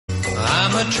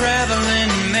a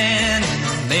traveling man,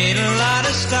 made a lot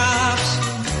of stops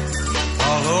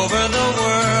all over the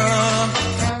world.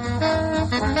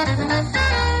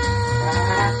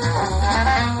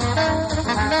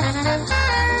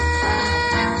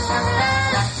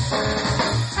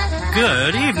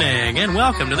 Good evening, and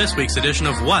welcome to this week's edition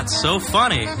of What's So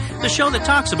Funny, the show that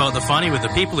talks about the funny with the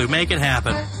people who make it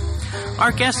happen.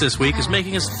 Our guest this week is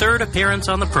making his third appearance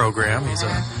on the program. He's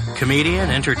a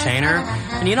comedian, entertainer,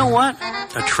 and you know what?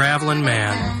 A traveling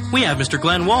man. We have Mr.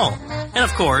 Glenn Wool. And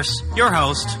of course, your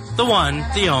host, the one,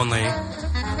 the only,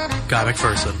 Guy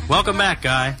McPherson. Welcome back,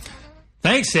 Guy.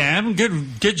 Thanks, Sam.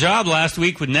 Good job last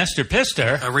week with Nestor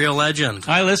Pister. A real legend.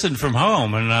 I listened from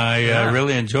home, and I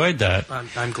really enjoyed that.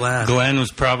 I'm glad. Glenn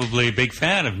was probably a big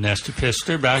fan of Nestor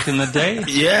Pister back in the day.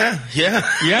 Yeah.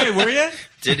 Yeah, were you?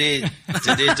 Did he do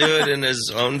it in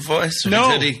his own voice? Or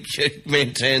No. did he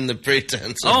maintain the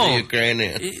pretense of the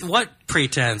Ukrainian? What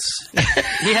pretense?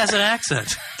 He has an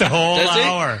accent. The whole Does he?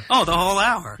 hour. Oh, the whole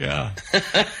hour. Yeah.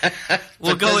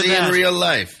 We'll go Does with he that. in real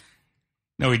life?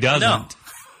 No, he doesn't. No.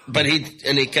 But he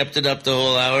kept it up the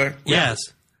whole hour? Yes.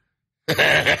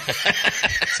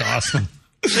 It's awesome.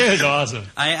 It is awesome.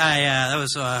 I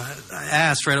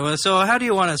asked right away, so how do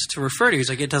you want us to refer to you? He's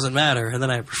like, it doesn't matter. And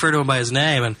then I refer to him by his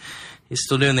name, and he's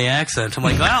still doing the accent. I'm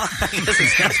like, well, I guess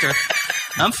it's Nestor.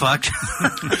 I'm fucked.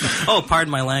 Oh,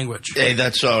 pardon my language. Hey,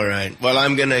 that's all right. Well,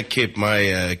 I'm going to keep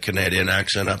my Canadian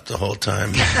accent up the whole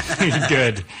time.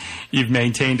 Good. You've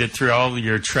maintained it through all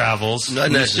your travels.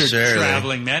 Not necessarily. Mr.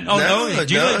 Traveling man. Oh, no.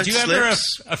 Do you ever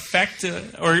affect,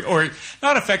 or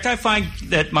not affect? I find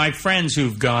that my friends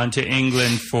who've gone to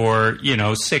England for,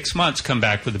 6 months come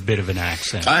back with a bit of an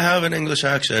accent. I have an English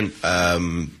accent,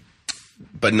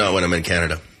 but not when I'm in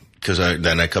Canada. Because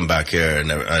then I come back here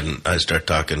and I start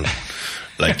talking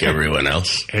like everyone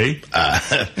else. Hey? But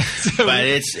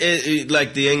it's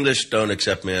like the English don't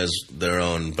accept me as their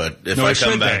own. But if I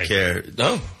come back here,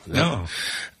 no.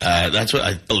 That's what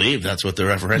I believe. That's what the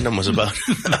referendum was about.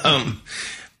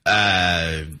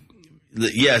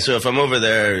 So if I'm over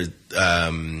there,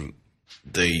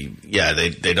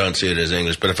 they don't see it as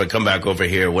English. But if I come back over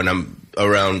here when I'm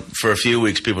around for a few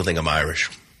weeks, people think I'm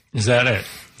Irish. Is that it?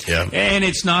 Yeah. And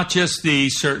it's not just the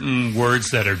certain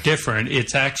words that are different.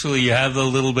 It's actually you have a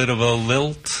little bit of a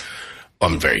lilt.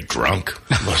 I'm very drunk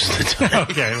most of the time.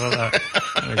 Okay, well, that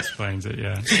explains it,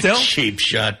 yeah. Still? Cheap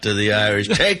shot to the Irish.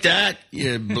 Take that,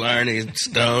 you Blarney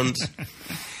Stones.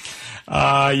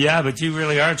 Yeah, but you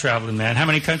really are a traveling man. How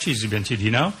many countries have you been to, do you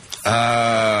know?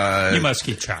 You must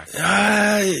keep track.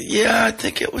 Yeah, I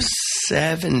think it was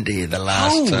 70 the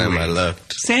last time I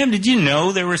looked. Sam, did you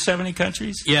know there were 70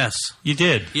 countries? Yes. You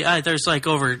did? Yeah, there's like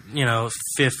over,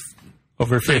 50.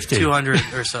 Over 50.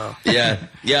 200 or so. Yeah,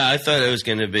 I thought it was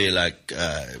going to be like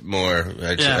more.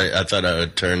 Actually, Yeah. I thought I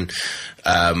would turn.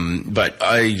 But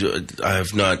I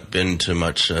have not been to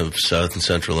much of South and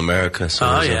Central America, so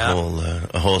there's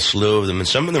a whole slew of them, and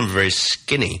some of them are very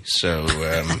skinny. So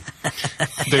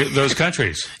Those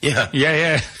countries? Yeah.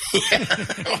 Yeah.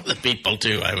 Well, the people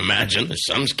too, I imagine. There's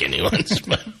some skinny ones,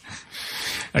 but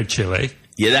Like Chile?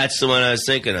 yeah, that's the one I was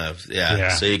thinking of. Yeah.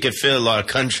 So you could fill a lot of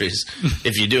countries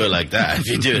if you do it like that. If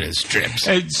you do it in strips.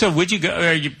 So would you go?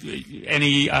 Are you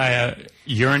any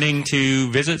yearning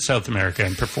to visit South America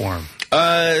and perform?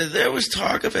 There was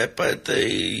talk of it, but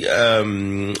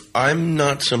I'm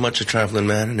not so much a traveling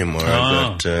man anymore.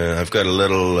 Oh. I've got a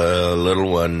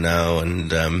little one now, and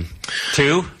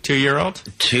 2-year-old?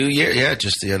 2 years. Yeah,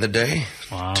 just the other day.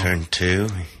 Wow. Turned 2.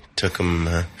 Took him.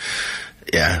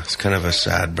 It's kind of a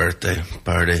sad birthday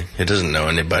party. He doesn't know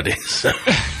anybody. So.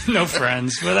 No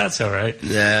friends. Well, that's all right.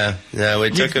 Yeah,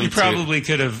 we took him. You probably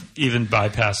could have even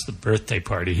bypassed the birthday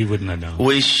party. He wouldn't have known.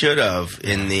 We should have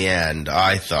in the end,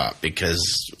 I thought, because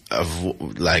of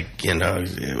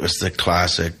it was the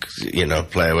classic,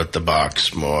 play with the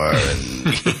box more, and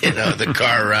the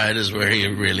car ride is where he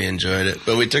really enjoyed it.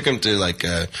 But we took him to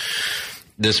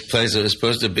this place that was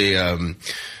supposed to be.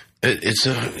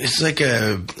 It's like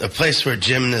a place where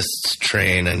gymnasts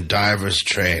train and divers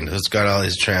train. It's got all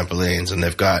these trampolines, and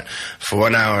they've got for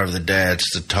 1 hour of the day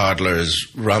it's the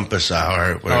toddler's rumpus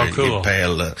hour where you pay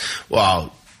you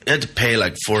had to pay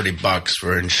like $40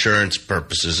 for insurance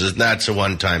purposes, and that's a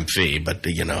one-time fee. But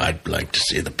I'd like to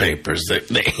see the papers. I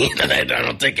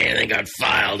don't think anything got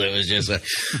filed. It was just like,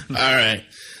 all right.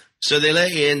 So they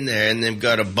let you in there, and they've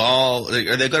got a ball,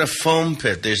 or they've got a foam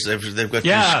pit. They've got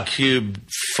these cube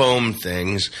foam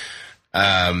things,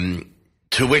 to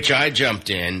which I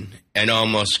jumped in and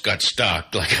almost got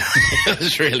stuck. Like, it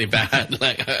was really bad.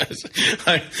 Like,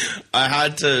 I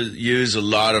had to use a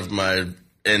lot of my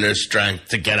inner strength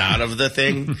to get out of the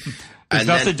thing. There's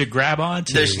nothing to grab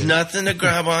onto. There's nothing to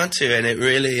grab onto, and it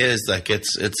really is like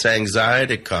it's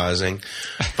anxiety causing.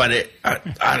 But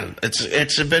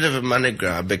it's a bit of a money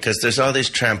grab because there's all these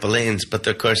trampolines, but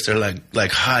of course they're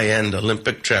like high end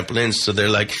Olympic trampolines. So they're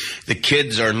like the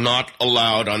kids are not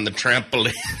allowed on the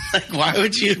trampoline. Like why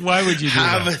would you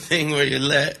have a thing where you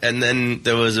let? And then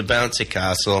there was a bouncy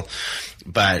castle.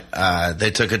 But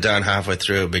they took it down halfway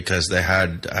through because they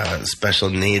had special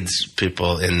needs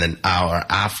people in the hour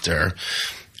after.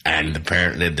 And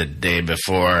apparently the day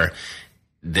before,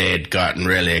 they had gotten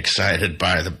really excited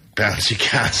by the bouncy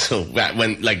castle.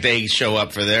 When they show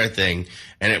up for their thing,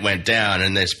 and it went down,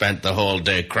 and they spent the whole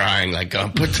day crying, like, oh,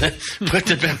 put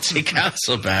the bouncy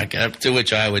castle back up. To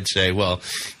which I would say, well,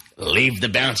 leave the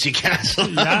bouncy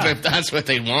castle up if that's what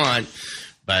they want.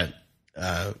 But...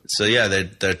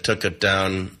 they took it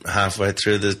down halfway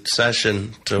through the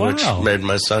session, which made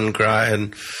my son cry,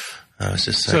 and I was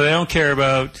just like... So they don't care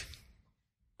about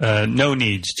no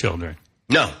needs children?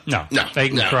 No. They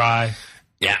can cry.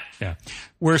 Yeah.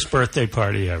 Worst birthday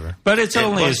party ever. But it's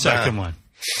only a second one.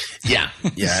 Yeah,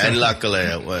 and luckily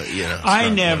it was, I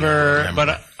never,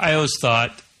 but I always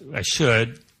thought I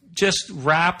should just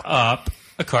wrap up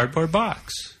a cardboard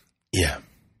box. Yeah.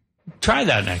 Try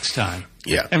that next time.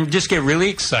 Yeah. And just get really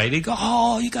excited. Go,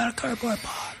 oh, you got a cardboard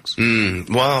box.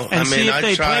 Well, and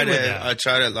I tried it. I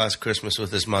tried it last Christmas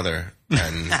with his mother,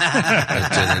 and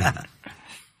I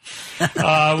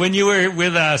didn't. When you were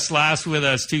with us,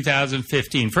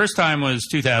 2015. First time was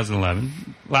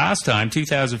 2011. Last time,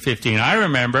 2015. I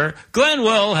remember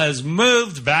Glenville has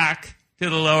moved back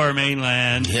to the Lower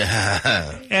Mainland.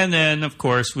 Yeah. And then, of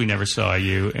course, we never saw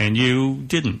you, and you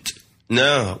didn't.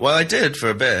 No, well, I did for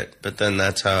a bit, but then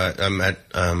that's how I met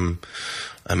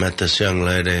this young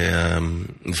lady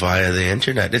via the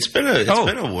internet. It's been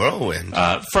a whirlwind.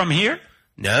 From here?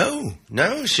 No,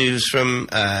 she was from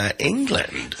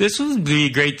England. This would be a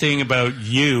great thing about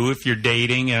you if you're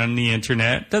dating on the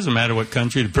internet. Doesn't matter what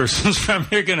country the person's from.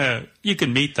 You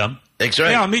can meet them. That's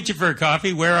right. Yeah, I'll meet you for a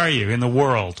coffee. Where are you in the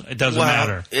world? It doesn't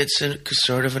matter. It's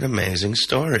sort of an amazing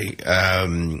story.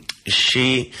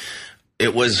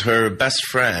 It was her best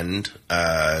friend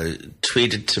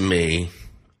tweeted to me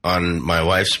on my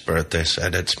wife's birthday,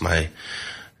 said, it's my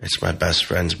best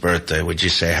friend's birthday. Would you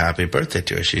say happy birthday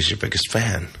to her? She's your biggest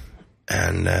fan.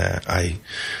 And I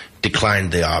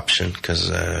declined the option because,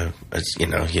 you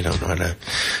don't want to,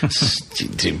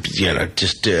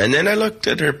 just do. And then I looked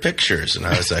at her pictures and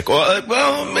I was like,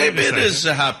 well, maybe it is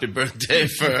a happy birthday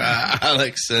for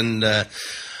Alex. And I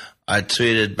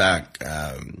tweeted back,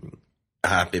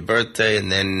 happy birthday,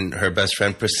 and then her best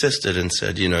friend persisted and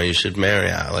said, you should marry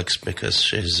Alex because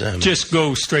she's... Just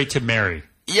go straight to marry.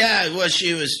 Yeah, well,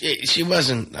 she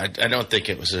wasn't... I don't think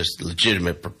it was a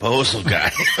legitimate proposal,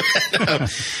 guy. No.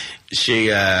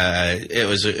 It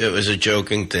was a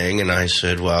joking thing, and I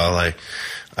said, well,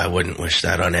 I wouldn't wish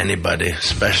that on anybody,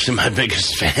 especially my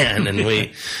biggest fan. And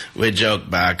we joked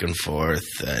back and forth,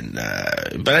 and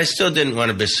but I still didn't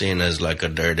want to be seen as like a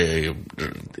dirty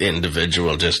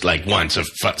individual. Just like once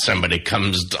somebody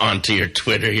comes onto your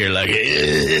Twitter, you're like,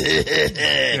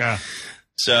 yeah.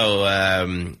 So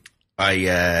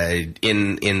I,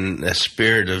 in a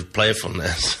spirit of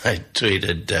playfulness, I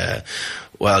tweeted,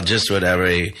 well, just what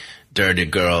every dirty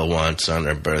girl wants on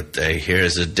her birthday.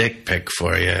 Here's a dick pic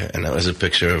for you. And that was a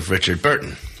picture of Richard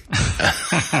Burton.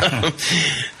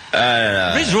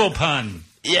 Visual pun.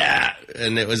 Yeah.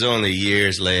 And it was only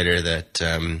years later that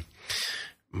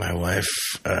my wife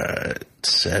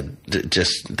said,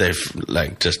 just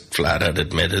flat out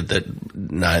admitted that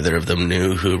neither of them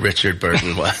knew who Richard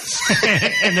Burton was.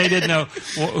 And they didn't know,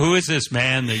 who is this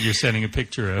man that you're sending a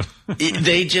picture of?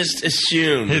 They just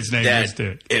assumed his name that was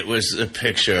Dick. It was a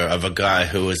picture of a guy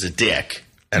who was a dick.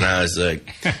 And I was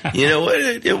like, you know what?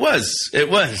 It was.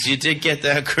 You did get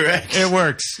that correct. It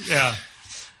works, yeah.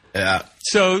 Yeah.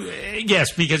 So,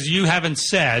 yes, because you haven't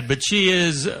said, but she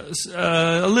is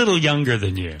a little younger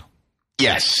than you.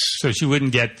 Yes. So she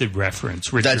wouldn't get the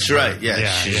reference. Richard That's right, yeah.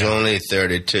 She's only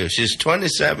 32. She's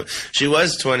 27. She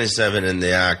was 27 in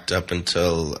the act up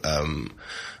until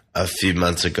a few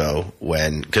months ago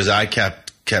because I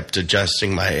kept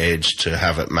adjusting my age to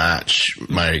have it match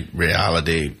my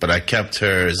reality, but I kept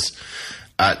hers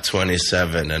at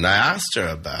 27, and I asked her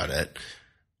about it.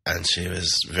 And she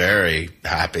was very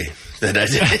happy that I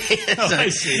did it. I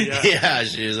see. Yeah,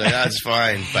 she was like, that's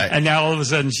fine. And now all of a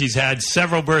sudden she's had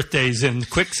several birthdays in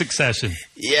quick succession.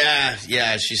 Yeah,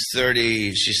 she's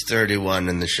 30. She's 31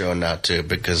 in the show now too,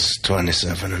 because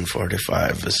 27 and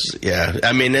 45 is, yeah.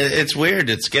 I mean, it's weird.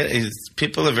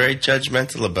 People are very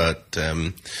judgmental about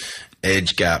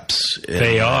age gaps.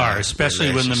 They are,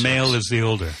 especially when the male is the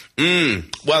older.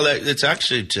 Well, it's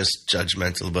actually just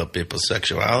judgmental about people's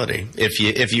sexuality.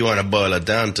 If you want to boil it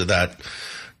down to that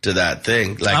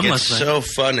thing, like it's so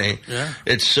funny. Yeah.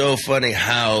 It's so funny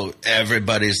how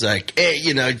everybody's like, hey,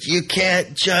 you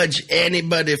can't judge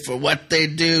anybody for what they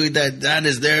do. That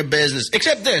is their business,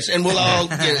 except this, and we'll all,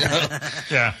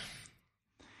 Yeah.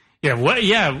 Yeah. What?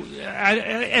 Yeah.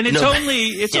 And it's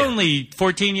only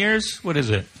 14 years. What is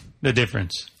it? The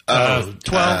difference? 12,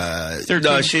 13?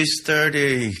 No, she's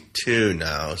 32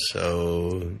 now,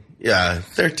 so yeah,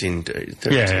 13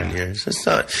 years. It's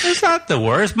not the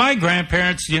worst. My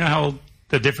grandparents, you know how old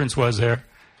the difference was there?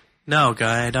 No,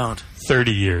 Guy, I don't.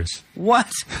 30 years.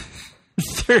 What?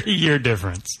 30-year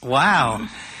difference. Wow.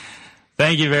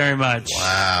 Thank you very much.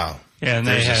 Wow. Yeah, and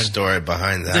there's a story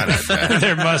behind that, I bet.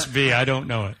 There must be. I don't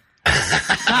know it.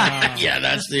 Yeah,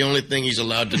 that's the only thing he's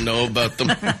allowed to know about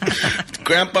them.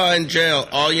 Grandpa in jail,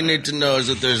 all you need to know is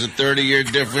that there's a 30-year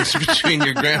difference between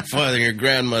your grandfather and your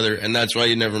grandmother, and that's why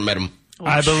you never met him.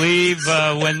 I believe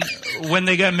when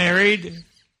they got married,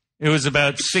 it was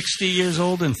about 60 years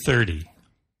old and 30.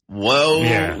 Whoa,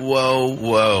 yeah.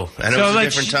 whoa. And so it was a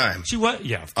different time. She was,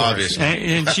 yeah, of course. Obviously.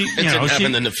 And she, it didn't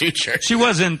happen in the future. She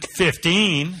wasn't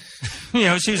 15.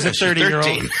 She was a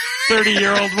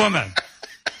 30-year-old woman.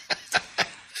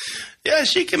 Yeah,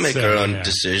 she can make her own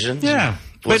decisions. Yeah.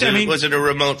 Was it a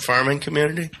remote farming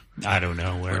community? I don't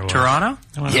know where it was. Toronto?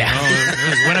 Yeah. It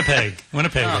was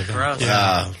Winnipeg. Oh, gross.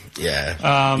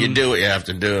 Yeah. You do what you have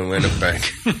to do in Winnipeg.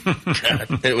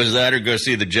 God, it was that or go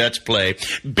see the Jets play.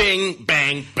 Bing,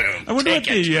 bang, boom. I wonder what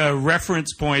the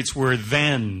reference points were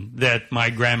then that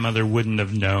my grandmother wouldn't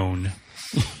have known.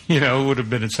 It would have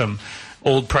been some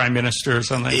old prime minister or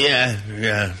something.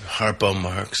 Yeah. Harpo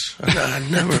Marx.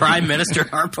 Prime Minister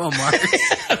Harpo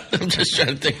Marx. I'm just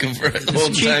trying to think of the whole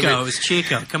time. It was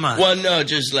Chico. Come on. Well, no,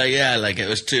 just like it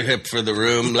was too hip for the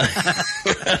room.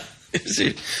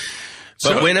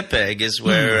 But Winnipeg is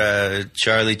where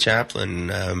Charlie Chaplin,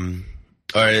 or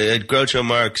Groucho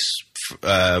Marx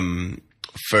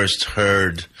first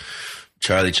heard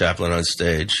Charlie Chaplin on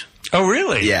stage. Oh,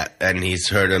 really? Yeah, and he's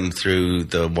heard him through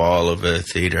the wall of a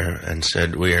theater and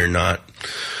said, we are not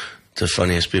the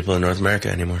funniest people in North America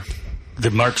anymore.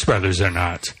 The Marx Brothers are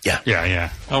not. Yeah.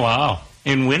 Yeah. Oh, wow.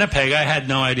 In Winnipeg, I had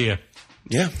no idea.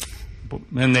 Yeah.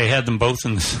 And they had them both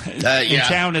in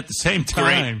town at the same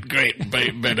time. Great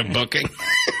bit of booking.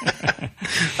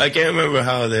 I can't remember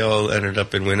how they all ended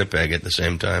up in Winnipeg at the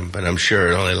same time, but I'm sure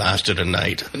it only lasted a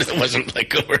night. It wasn't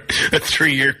like over a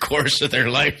 3-year course of their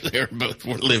life. They were both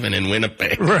living in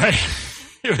Winnipeg. Right.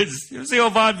 It was the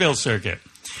old vaudeville circuit.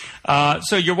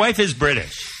 So your wife is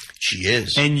British. She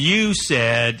is. And you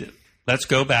said, let's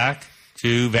go back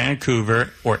to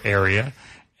Vancouver or area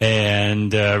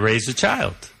and raise a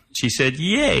child. She said,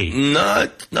 yay.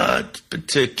 Not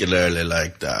particularly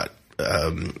like that.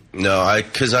 No,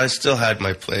 because I still had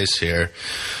my place here,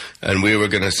 and we were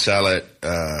going to sell it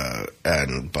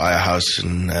and buy a house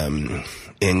in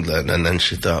England. And then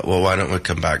she thought, well, why don't we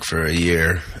come back for a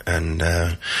year and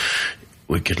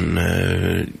we can,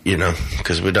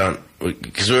 because we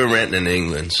were renting in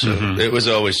England, so it was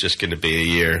always just going to be a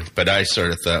year. But I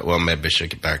sort of thought, well, maybe I should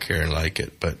get back here and like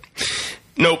it. But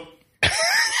nope.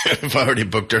 I've already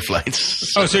booked our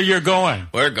flights. So you're going?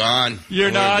 We're gone. You're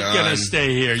not going to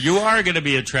stay here. You are going to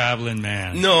be a traveling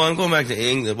man. No, I'm going back to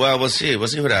England. Well, we'll see. We'll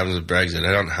see what happens with Brexit.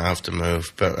 I don't have to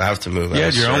move, but I have to move. You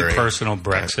had your own personal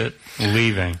Brexit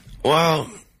leaving.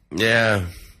 Well, yeah.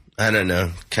 I don't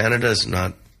know. Canada's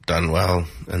not done well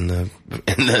in the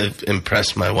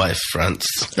impress my wife fronts.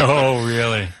 Oh,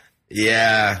 really?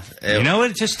 Yeah.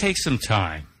 It just takes some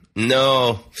time.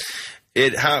 No.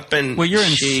 It happened... Well, you're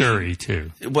in Surrey,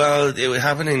 too. Well, it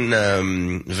happened in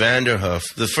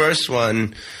Vanderhoof. The first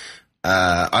one,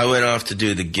 I went off to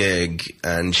do the gig,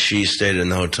 and she stayed in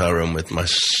the hotel room with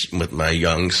my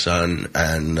young son,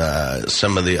 and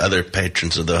some of the other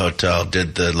patrons of the hotel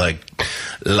did the,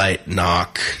 light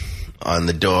knock on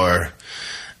the door,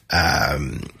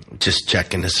 just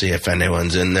checking to see if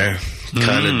anyone's in there,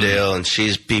 kind of deal, and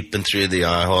she's peeping through the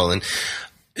eye hole, and...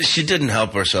 She didn't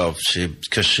help herself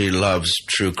because she loves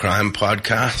true crime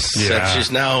podcasts. Yeah. So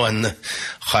she's now on the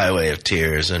highway of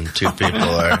tears, and two people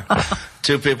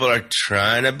are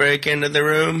trying to break into the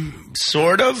room,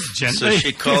 sort of. Gently, so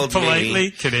she called politely,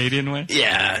 me, Canadian way.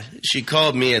 Yeah, she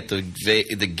called me at the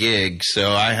gig,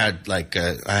 so I had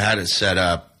I had it set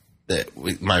up that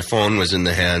my phone was in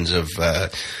the hands of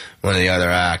one of the other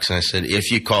acts, and I said,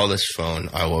 if you call this phone,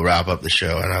 I will wrap up the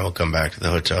show and I will come back to the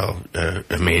hotel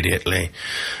immediately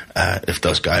if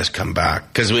those guys come back.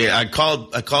 Because I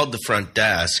called the front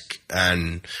desk,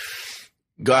 and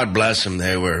God bless them.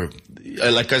 They were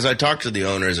like, as I talked to the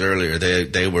owners earlier,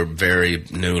 they were very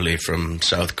newly from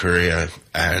South Korea,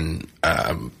 and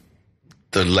I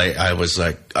was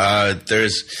like, I'm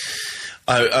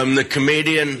the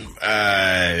comedian.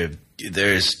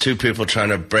 There's two people trying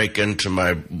to break into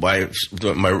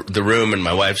the room, and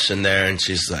my wife's in there, and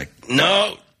she's like,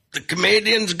 no, the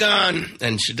comedian's gone.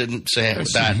 And she didn't say it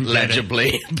that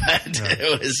legibly, but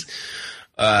it was,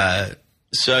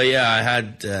 so yeah, I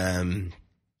had, and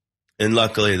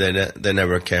luckily they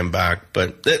never came back,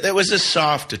 but there was a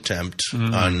soft attempt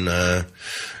on,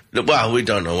 well, we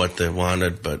don't know what they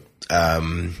wanted, but,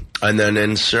 and then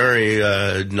in Surrey,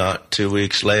 not 2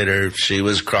 weeks later, she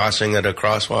was crossing at a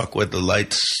crosswalk with the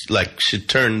lights, like she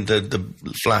turned the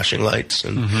flashing lights,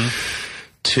 and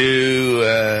two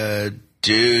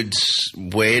dudes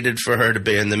waited for her to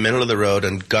be in the middle of the road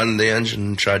and gunned the engine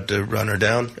and tried to run her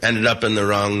down. Ended up in the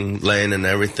wrong lane and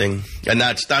everything. And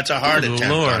that's a hard attempt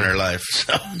on her life.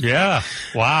 So. Yeah.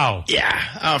 Wow. Yeah.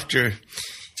 After...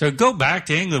 So go back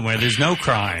to England where there's no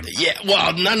crime. Yeah,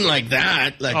 well, none like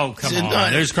that. Like, oh, come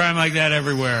on. There's crime like that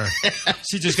everywhere.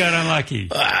 She just got unlucky.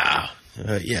 Wow.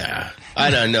 Yeah. I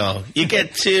don't know. You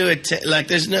get too...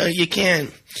 there's no... You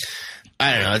can't...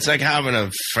 I don't know. It's like having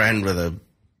a friend with a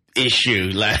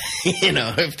issue. Like, you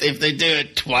know, if they do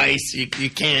it twice, you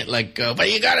can't let go. But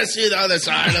you got to see the other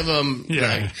side of them.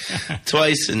 Yeah. Like,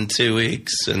 twice in 2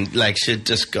 weeks. And, like, she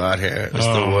just got here. It was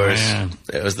the worst. Man.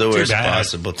 It was the worst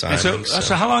possible time.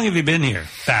 So how long have you been here?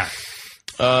 Back?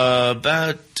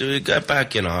 We got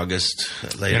back in August.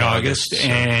 Late in August. So.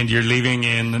 And you're leaving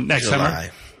in the next summer?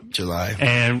 July.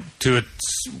 And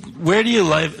where do you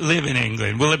live in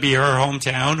England? Will it be her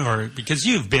hometown, or because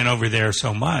you've been over there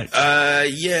so much?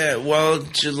 Yeah. Well,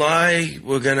 July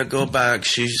we're gonna go back.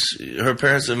 Her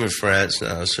parents live in France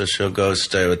now, so she'll go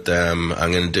stay with them.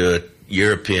 I'm gonna do a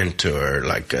European tour,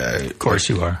 of course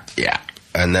you are. Yeah.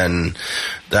 And then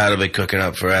that'll be cooking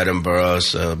up for Edinburgh.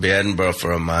 So it'll be Edinburgh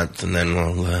for a month, and then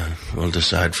we'll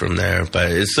decide from there.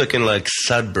 But it's looking like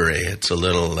Sudbury. It's a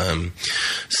little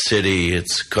city.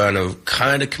 It's kind of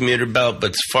commuter belt,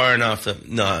 but it's far enough that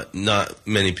not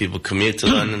many people commute to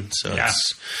London. So yeah.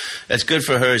 It's good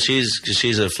for her.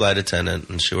 She's a flight attendant,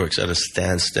 and she works at a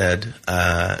Stansted,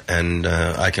 and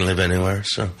I can live anywhere.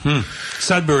 So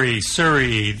Sudbury,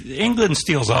 Surrey, England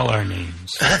steals all our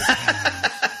names.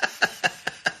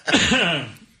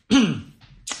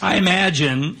 I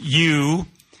imagine you,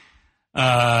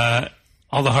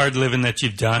 all the hard living that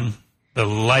you've done, the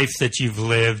life that you've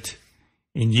lived,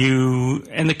 and you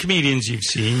and the comedians you've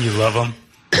seen, you love them.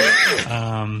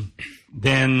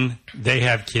 Then they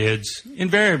have kids.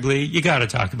 Invariably, you got to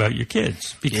talk about your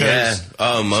kids because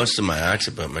most of my acts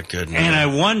about my kid. And I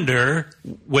wonder,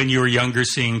 when you were younger,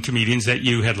 seeing comedians that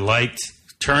you had liked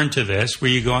turn to this, were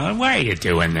you going, "Why are you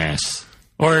doing this?"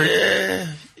 Or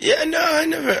yeah, no,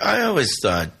 I always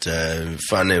thought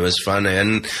funny was funny,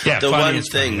 and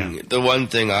the one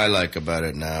thing I like about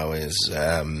it now is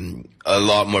a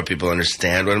lot more people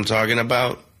understand what I'm talking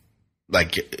about.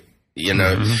 Like, you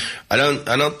know, I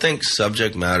don't think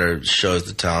subject matter shows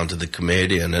the talent of the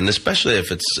comedian, and especially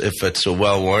if it's a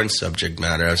well-worn subject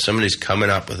matter. If somebody's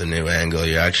coming up with a new angle,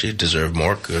 you actually deserve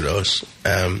more kudos.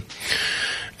 And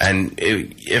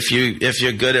if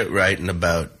you're good at writing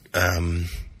about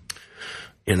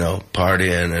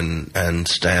partying and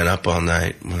staying up all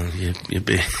night, well, you'd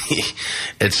be.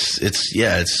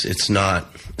 It's not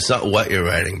what you're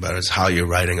writing about; it's how you're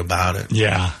writing about it.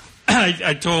 Yeah,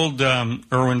 I told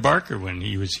Erwin Barker when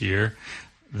he was here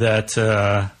that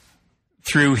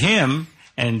through him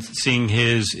and seeing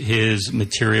his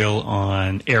material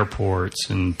on airports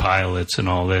and pilots and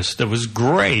all this, that was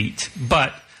great,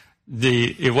 but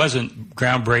it wasn't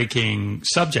groundbreaking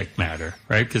subject matter,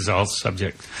 right? Because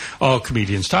all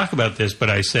comedians talk about this. But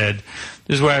I said,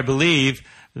 this is where I believe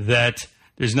that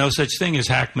there's no such thing as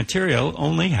hack material,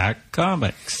 only hack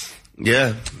comics.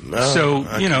 Yeah. So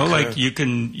like you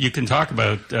can talk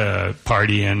about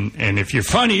partying, and if you're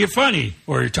funny, you're funny,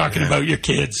 or you're talking about your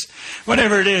kids,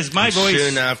 whatever it is. My voice.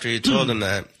 Soon after you told him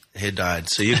that, he died.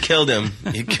 So you killed him.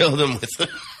 You killed him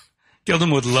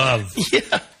with love.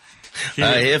 Yeah.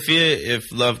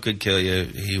 If love could kill you,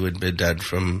 he would be dead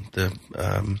from the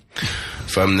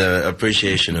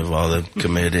appreciation of all the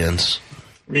comedians.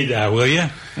 Read that, will you?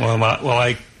 While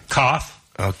I cough.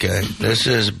 Okay, this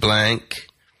is blank.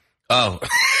 Oh,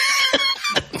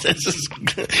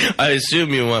 I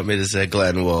assume you want me to say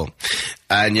Glenn Wool,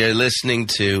 and you're listening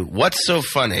to What's So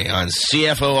Funny on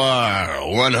CFOR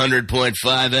 100.5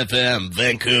 FM,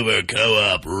 Vancouver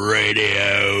Co-op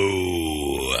Radio.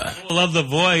 I love the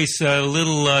voice. A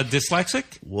little dyslexic?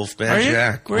 Wolfman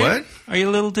Jack. What? Are you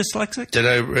a little dyslexic? Did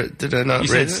I not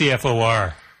You read said it?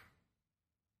 CFOR.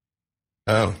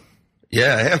 Oh.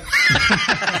 Yeah, I am.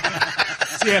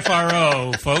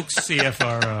 CFRO, folks.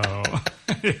 CFRO.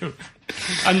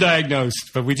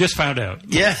 Undiagnosed, but we just found out.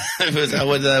 Yeah, was that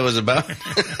what that was about?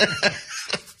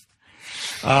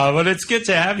 But it's good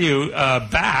to have you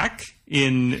back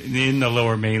in the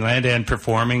Lower Mainland and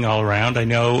performing all around. I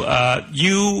know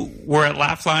you were at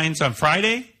Laugh Lines on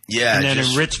Friday. Yeah. And then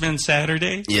in Richmond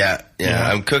Saturday. Yeah.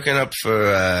 I'm cooking up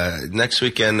for next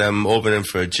weekend. I'm opening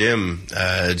for Jim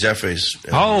Jefferies.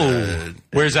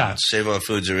 Where's that? Save On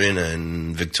Foods Arena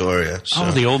in Victoria. So.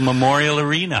 Oh, the old Memorial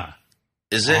Arena.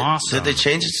 Is it? Awesome. Did they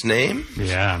change its name?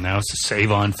 Yeah, now it's the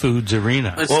Save On Foods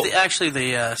Arena. It's actually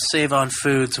the Save On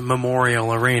Foods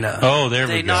Memorial Arena. Oh, there we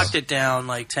go. They knocked it down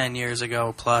like 10 years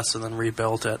ago plus and then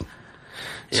rebuilt it.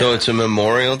 Yeah. So it's a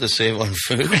memorial to Save On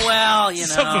Food? Well,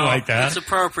 something like that. It's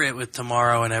appropriate with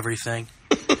tomorrow and everything.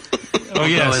 Oh,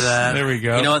 yes. There we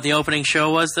go. You know what the opening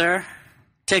show was there?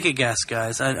 Take a guess,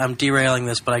 guys. I'm derailing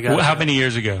this, but I got How many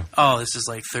years ago? Oh, this is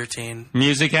like 13.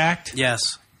 Music act? Yes.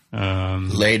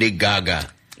 Lady Gaga.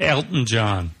 Elton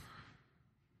John.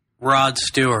 Rod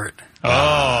Stewart.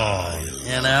 Oh.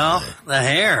 You know? The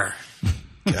hair.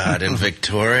 God, in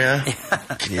Victoria?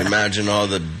 Can you imagine all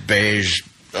the beige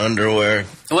underwear?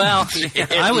 Well,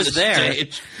 I was there.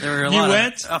 There were a lot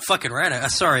went? of fucking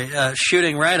right.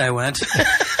 Shooting right. I went.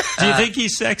 Do you think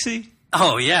he's sexy?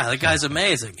 Oh yeah, the guy's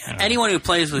amazing. Anyone who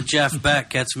plays with Jeff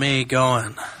Beck gets me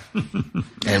going.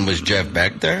 And was Jeff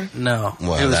Beck there? No,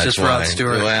 well, it was that's just why. Rod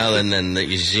Stewart. Well, and then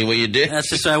you see what you did. That's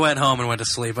just I went home and went to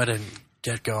sleep. I didn't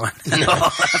get going after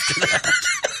that.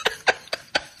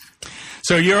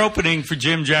 So you're opening for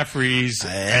Jim Jefferies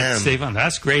at Save On.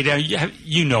 That's great.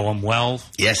 You know him well.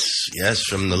 Yes,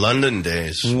 from the London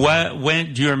days.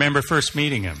 When do you remember first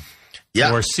meeting him?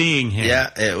 Yeah. Or seeing him?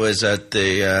 Yeah, it was at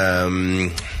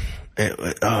the,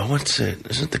 what's it?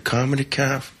 Is it the Comedy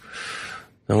Calf?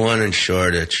 The one in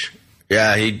Shoreditch.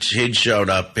 Yeah, he'd showed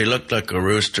up. He looked like a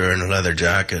rooster in a leather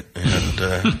jacket. And,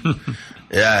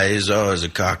 yeah, he's always a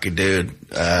cocky dude.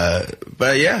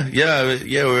 But yeah,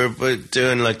 we were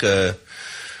doing like a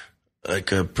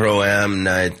pro-am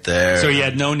night there. So he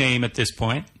had no name at this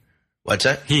point? What's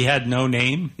that? He had no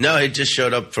name? No, he just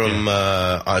showed up from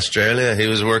Australia. He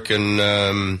was working,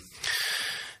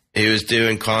 he was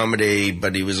doing comedy,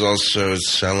 but he was also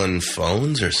selling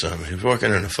phones or something. He was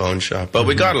working in a phone shop. But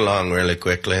we got along really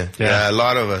quickly. Yeah, a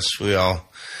lot of us, we all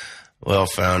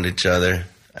found each other.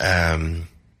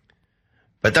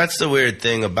 But that's the weird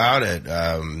thing about it.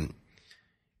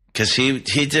 'Cause he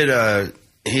did a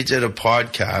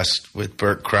podcast with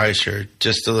Bert Kreischer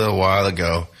just a little while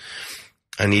ago.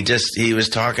 And he was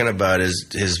talking about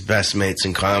his best mates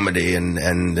in comedy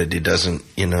and that he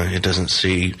doesn't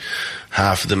see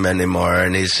half of them anymore.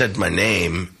 And he said my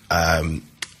name. And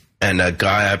a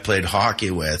guy I played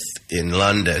hockey with in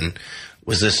London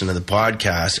was listening to the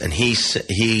podcast, and he sent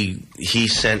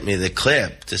me the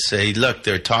clip to say, look,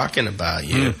 they're talking about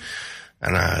you.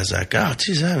 And I was like, oh,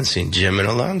 geez, I haven't seen Jim in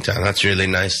a long time. That's really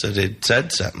nice that he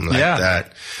said something like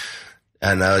that.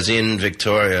 And I was in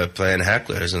Victoria playing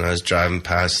hecklers, and I was driving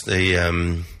past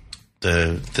the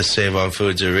Save On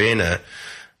Foods Arena,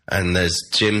 and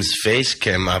Jim's face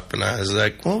came up, and I was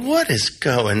like, well, what is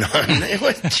going on?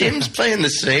 Jim's playing the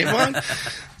Save On?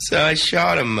 So I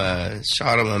shot him a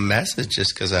message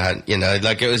just because I had,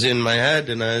 like it was in my head,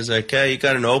 and I was like, hey, you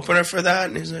got an opener for that?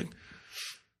 And he's like,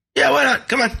 yeah, why not?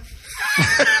 Come on.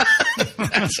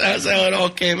 That's how it all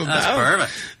came about. That's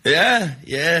perfect.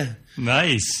 Yeah.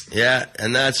 Nice. Yeah,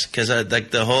 and that's because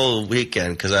the whole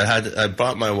weekend, because I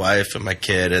brought my wife and my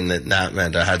kid, and that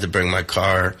meant I had to bring my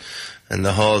car, and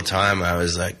the whole time I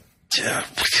was like,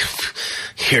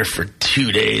 here for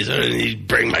 2 days, I don't need to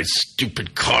bring my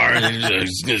stupid car,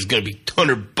 it's going to be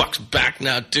 $100 back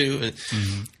now too.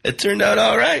 It turned out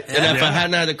all right, and if I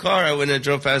hadn't had a car, I wouldn't have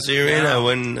drove past the arena. I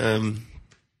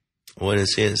wouldn't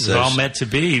see it. It's all meant to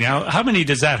be. Now, how many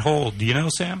does that hold? Do you know,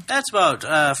 Sam? That's about,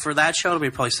 for that show, it'll be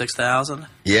probably 6,000.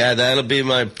 Yeah, that'll be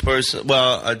my personal.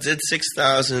 Well, I did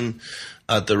 6,000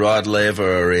 at the Rod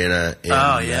Laver Arena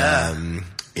in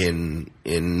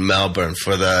Melbourne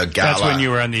for the gala. That's when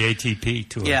you were on the ATP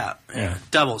tour. Yeah.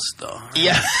 Doubles, though.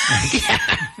 Yeah.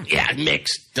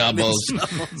 Mixed doubles.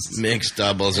 Mixed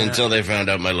doubles until they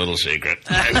found out my little secret.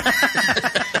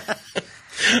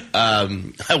 I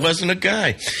wasn't a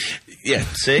guy. Yeah,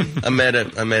 see? I made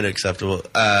it acceptable.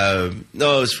 No, it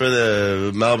was for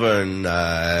the Melbourne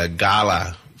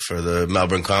gala for the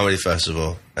Melbourne Comedy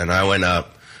Festival, and I went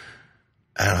up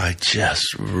and I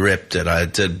just ripped it. I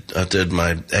did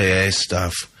my AA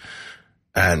stuff,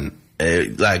 And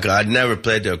like, I'd never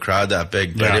played to a crowd that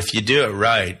big, but if you do it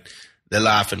right, they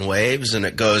laugh in waves, and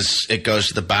it goes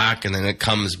to the back, and then it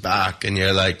comes back, and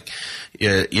you're like,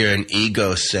 you're an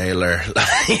ego sailor.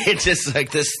 It's just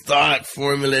like this thought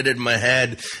formulated in my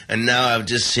head, and now I've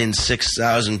just seen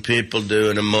 6,000 people do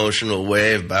an emotional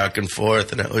wave back and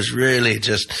forth, and it was really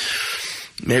just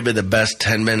maybe the best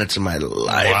 10 minutes of my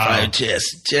life. Wow. I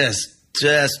just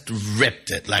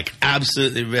ripped it, like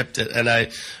absolutely ripped it, and I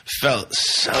felt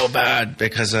so bad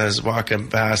because I was walking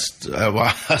off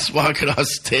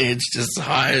stage just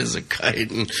high as a kite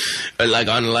and like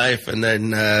on life. And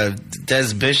then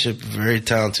Des Bishop, a very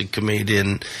talented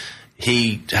comedian,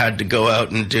 he had to go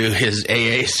out and do his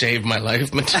AA Save My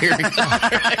Life material.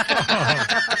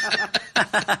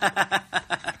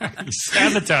 He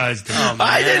sabotaged him. Oh,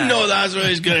 I didn't know that's what he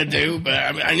was going to do, but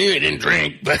I mean, I knew he didn't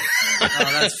drink. But Oh,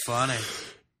 that's funny.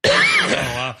 Oh,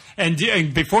 wow. And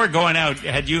before going out,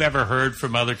 had you ever heard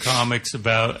from other comics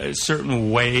about a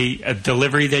certain a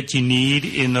delivery that you need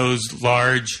in those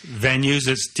large venues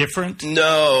that's different?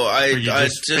 no, I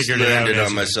just just figured it out learned it as on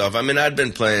you- myself. I mean, I'd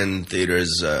been playing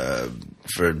theaters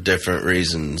for different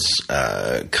reasons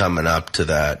coming up to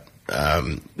that.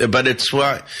 But it's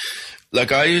why,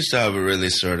 like, I used to have a really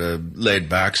sort of laid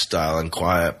back style and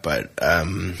quiet, but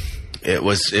it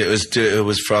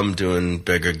was from doing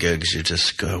bigger gigs. You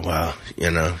just go, wow,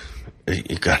 you know,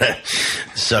 you gotta,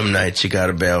 some nights you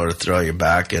gotta be able to throw your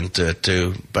back into it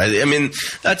too. But I mean,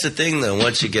 that's the thing though.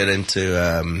 Once you get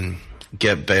into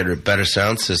get better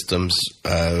sound systems,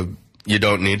 you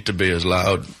don't need to be as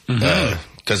loud.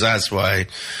 Because that's why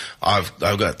I've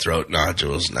got throat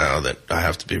nodules now that I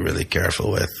have to be really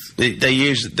careful with.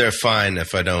 They're fine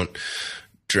if I don't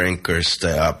drink or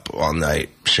stay up all night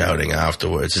shouting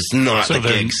afterwards. It's not So the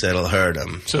gigs that'll hurt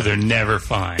them. So they're never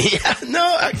fine. Yeah,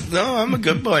 no, I'm a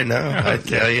good boy now.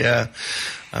 Okay. Yeah,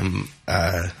 I'm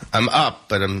up,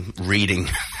 but I'm reading.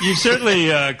 You certainly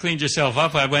cleaned yourself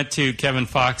up. I went to Kevin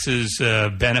Fox's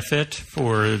benefit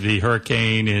for the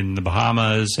hurricane in the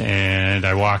Bahamas, and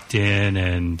I walked in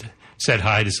and said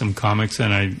hi to some comics,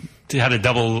 and I had a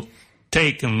double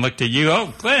take and looked at you.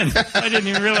 Oh, Glenn, I didn't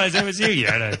even realize that was you. You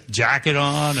had a jacket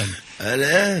on. And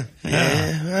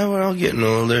Yeah, we're all getting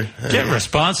older. get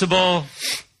responsible.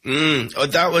 Oh,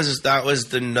 that was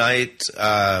the night.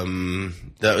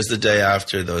 That was the day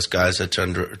after those guys had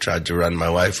tried to run my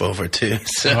wife over too.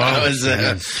 So I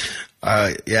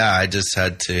just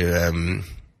had to.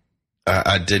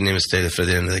 I didn't even stay there for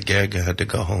the end of the gig. I had to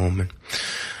go home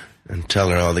and tell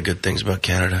her all the good things about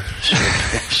Canada.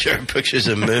 Show her pictures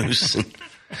of moose.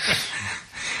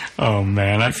 Oh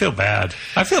man, I feel bad.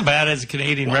 I feel bad as a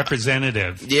Canadian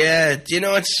representative. Yeah, you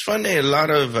know, it's funny. A lot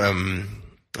of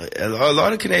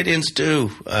Canadians do.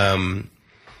 Almost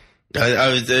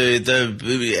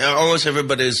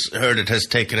everybody's heard it, has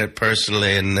taken it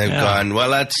personally, and they've gone, well,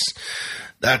 that's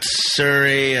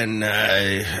Surrey, and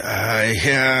I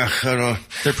don't know.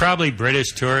 They're probably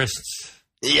British tourists,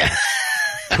 Yeah.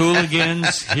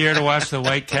 hooligans here to watch the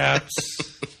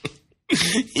Whitecaps.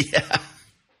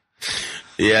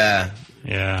 Yeah.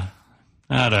 Yeah,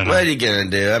 I don't know. What are you gonna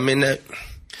do? I mean,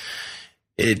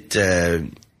 it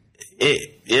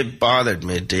bothered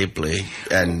me deeply,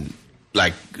 and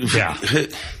like,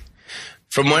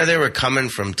 from where they were coming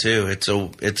from too. It's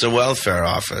a welfare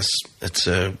office. It's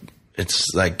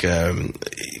like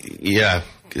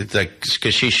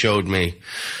because she showed me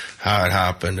how it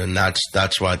happened, and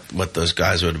that's what those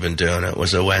guys would have been doing. It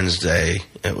was a Wednesday.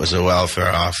 It was a welfare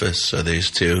office. So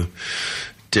these two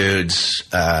dudes,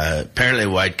 apparently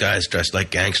white guys dressed like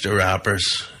gangster rappers.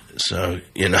 So,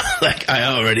 you know, like, I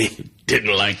already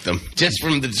didn't like them just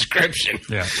from the description.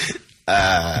 Yeah.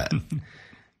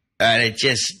 And it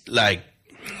just, like,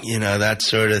 you know, that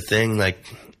sort of thing, like,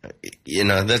 you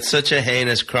know, that's such a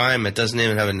heinous crime. It doesn't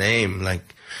even have a name, like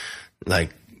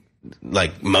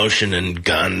motion and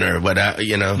gun or whatever,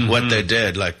 you know, what they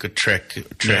did, like a trick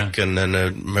and then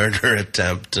a murder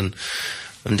attempt. And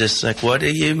I'm just like, what are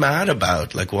you mad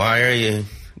about? Like, why are you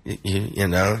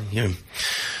know,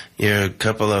 you're a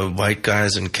couple of white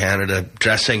guys in Canada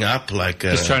dressing up like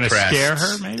just trying to scare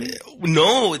her, maybe?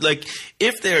 No, like,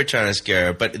 if they were trying to scare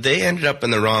her, but they ended up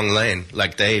in the wrong lane.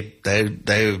 Like, they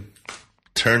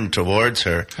turned towards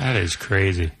her. That is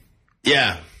crazy.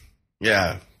 Yeah.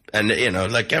 And, you know,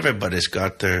 like, everybody's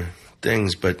got their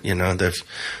things, but, you know,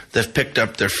 they've picked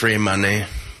up their free money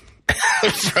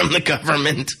from the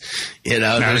government. You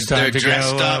know, they're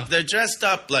dressed up. They're dressed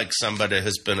up like somebody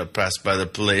has been oppressed by the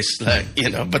police, like, you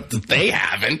know, but they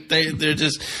haven't. They're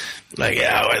just like,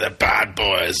 yeah, we're the bad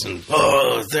boys, and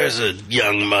oh, there's a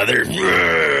young mother.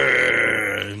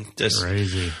 Just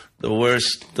crazy. The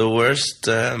worst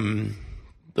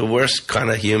the worst kind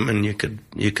of human you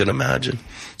could imagine.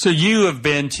 So you have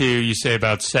been to, you say,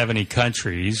 about 70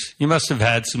 countries. You must have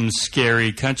had some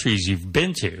scary countries you've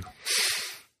been to.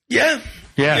 Yeah.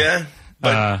 Yeah.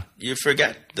 But you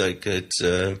forget, like, it's,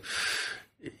 I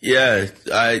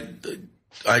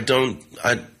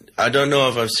don't know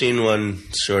if I've seen one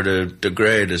sort of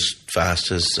degrade as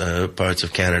fast as parts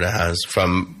of Canada has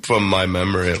from my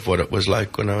memory of what it was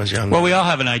like when I was younger. Well, we all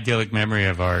have an idyllic memory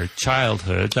of our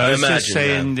childhood. I was just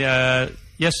saying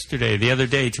the other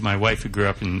day to my wife who grew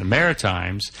up in the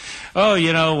Maritimes,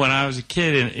 when I was a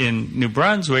kid in New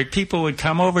Brunswick, people would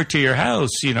come over to your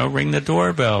house, ring the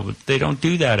doorbell, but they don't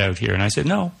do that out here. And I said,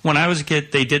 no, when I was a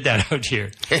kid, they did that out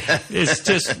here. It's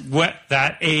just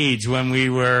that age when we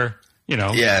were,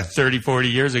 30, 40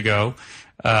 years ago,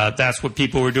 that's what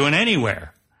people were doing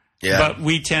anywhere. Yeah. But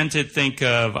we tend to think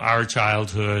of our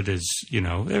childhood as,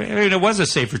 it was a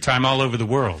safer time all over the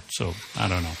world. So I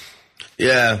don't know.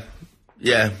 Yeah.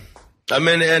 Yeah, I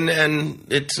mean, and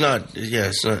it's not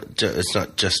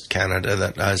just Canada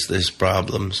that has these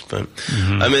problems, but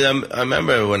I mean, I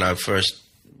remember when I first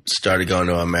started going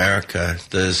to America,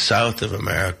 the south of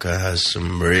America has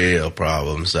some real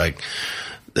problems. Like,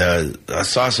 I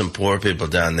saw some poor people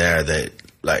down there that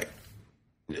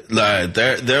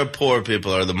their poor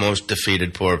people are the most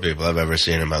defeated poor people I've ever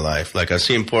seen in my life. Like, I've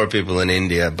seen poor people in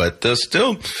India, but they're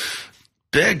still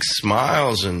big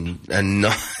smiles and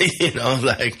not,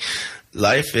 like,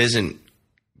 life isn't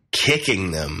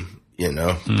kicking them,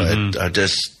 but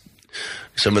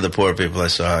some of the poor people I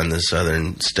saw in the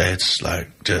southern states,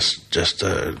 like, just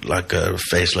like a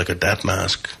face like a death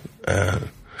mask.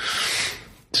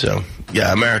 So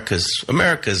yeah,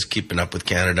 America's keeping up with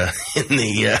Canada in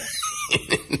the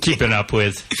keeping up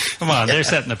with. Come on, they're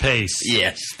setting the pace.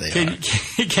 Yes, they are.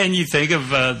 Can you think of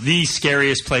the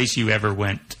scariest place you ever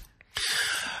went?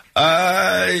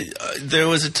 There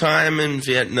was a time in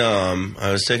Vietnam.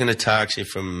 I was taking a taxi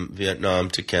from Vietnam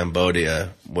to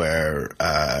Cambodia where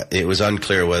it was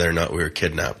unclear whether or not we were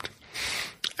kidnapped.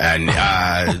 And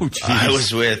I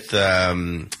was with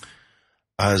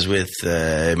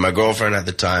my girlfriend at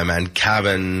the time and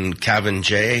Kevin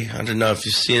J. I don't know if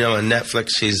you've seen him on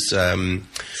Netflix. He's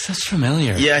sounds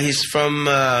familiar. Yeah, he's from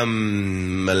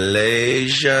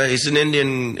Malaysia. He's an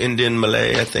Indian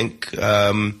Malay, I think.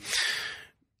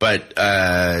 But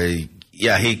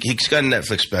he's got a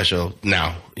Netflix special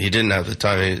now. He didn't have the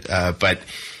time, but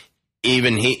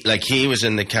even he was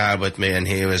in the cab with me, and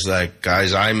he was like,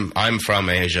 "Guys, I'm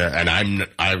from Asia, and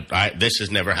this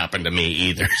has never happened to me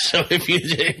either." So if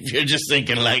you're just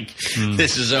thinking like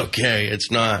this is okay, it's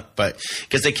not. But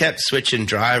because they kept switching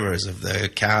drivers of the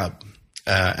cab,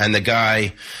 and the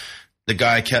guy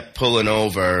kept pulling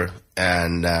over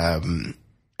and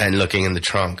looking in the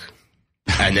trunk.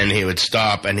 And then he would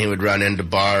stop and he would run into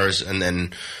bars and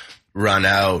then run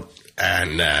out.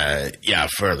 And,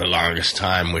 for the longest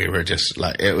time, we were just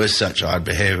like, it was such odd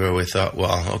behavior. We thought, we're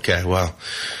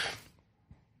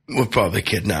probably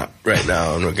kidnapped right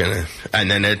now. And and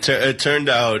then it turned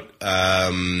out,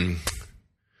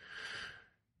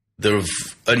 the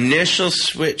initial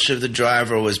switch of the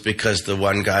driver was because the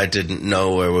one guy didn't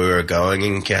know where we were going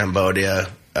in Cambodia.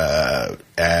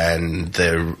 And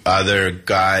the other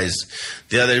guys,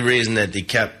 the other reason that he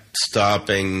kept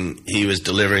stopping, he was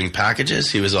delivering packages.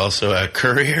 He was also a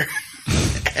courier.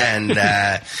 And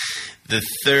the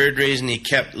third reason he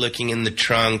kept looking in the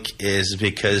trunk is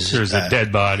because there's a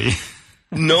dead body.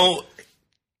 No,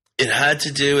 it had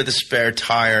to do with a spare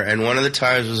tire, and one of the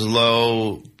tires was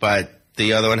low, but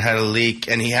the other one had a leak,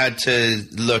 and he had to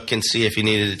look and see if he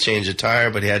needed to change the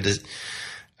tire, but he had to.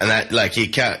 And that, like, he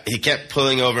kept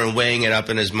pulling over and weighing it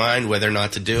up in his mind whether or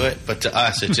not to do it. But to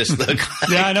us, it just looked like...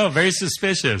 Yeah, I know. Very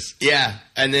suspicious. Yeah.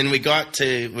 And then we got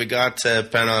to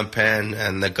Phnom Penh,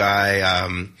 and the guy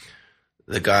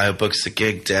who books the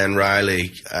gig, Dan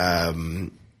Riley,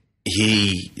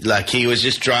 he was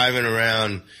just driving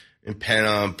around in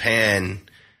Phnom Penh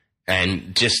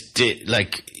and just did,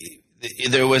 like,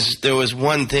 there was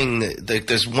one thing that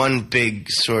there's one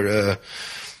big sort of...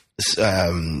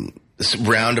 this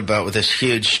roundabout with this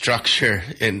huge structure,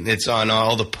 and it's on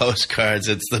all the postcards.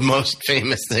 It's the most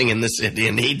famous thing in the city,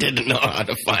 and he didn't know how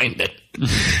to find it.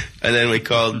 And then we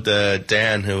called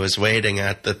Dan, who was waiting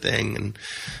at the thing, and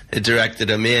it directed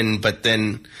him in. But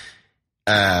then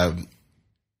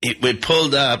we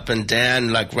pulled up, and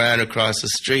Dan ran across the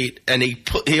street, and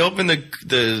he opened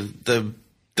the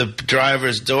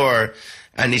driver's door,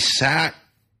 and he sat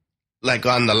like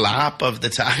on the lap of the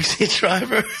taxi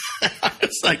driver. I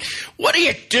was like, what are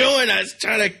you doing? I was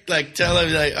trying to like tell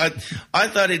him, like, I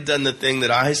thought he'd done the thing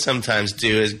that I sometimes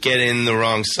do, is get in the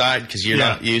wrong side because you're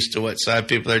not used to what side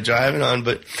people are driving on.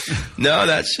 But no,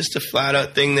 that's just a flat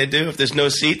out thing they do. If there's no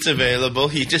seats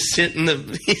available, you just sit in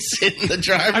the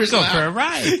driver's lap. I'm going for a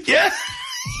ride. Yeah.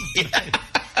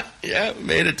 Yeah,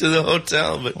 made it to the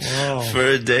hotel, but for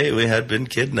a day we had been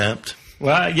kidnapped.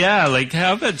 Well, yeah, like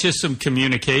how about just some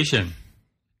communication?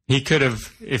 He could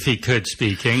have, if he could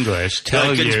speak English,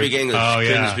 tell you. Couldn't speak English. Oh, yeah.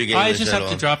 Couldn't speak English I just have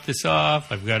to drop this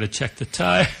off. I've got to check the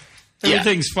tire.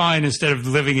 Everything's fine instead of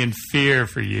living in fear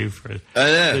for you for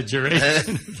the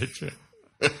duration of the trip.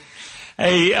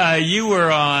 Hey, you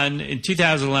were on in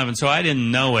 2011, so I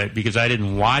didn't know it because I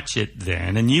didn't watch it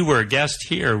then. And you were a guest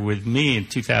here with me in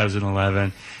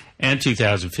 2011 and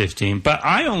 2015. But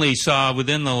I only saw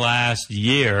within the last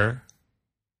year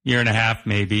and a half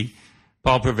maybe,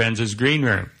 Paul Provenza's Green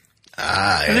Room.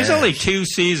 And there's only 2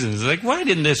 seasons. Like, why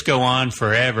didn't this go on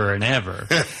forever and ever?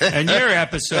 And your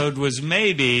episode was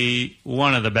maybe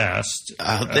one of the best.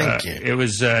 Oh, thank you. It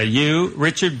was you,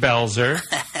 Richard Belzer,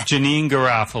 Janine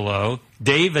Garofalo,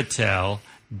 Dave Attell,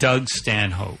 Doug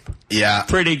Stanhope. Yeah.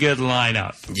 Pretty good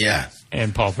lineup. Yeah.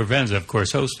 And Paul Provenza, of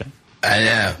course, hosting. I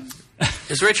know.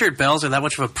 Is Richard Belzer that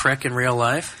much of a prick in real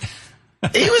life?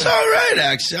 He was all right,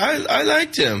 actually. I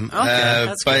liked him.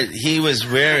 Okay, but he was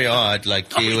very odd.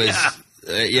 Like, he was...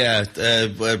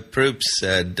 Proops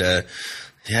said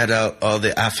he had all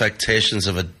the affectations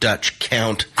of a Dutch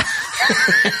count.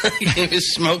 He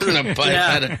was smoking a pipe,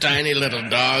 had a tiny little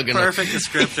dog. And perfect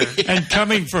descriptor. And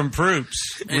coming from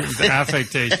Proops, the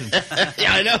affectations.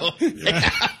 Yeah, I know. Yeah,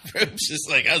 Proops is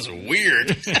like, that's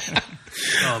weird.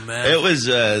 Oh, man. It was,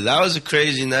 that was a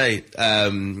crazy night.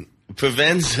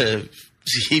 Provenza,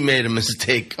 he made a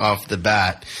mistake off the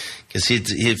bat. Because he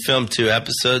had filmed 2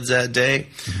 episodes that day,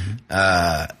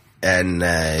 and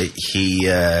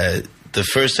the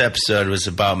first episode was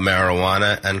about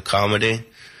marijuana and comedy,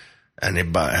 and he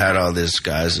had all these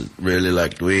guys that really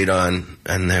liked weed on,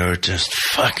 and they were just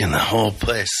fucking, the whole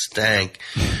place stank.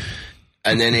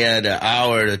 And then he had an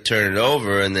hour to turn it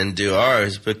over and then do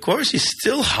ours, but of course he's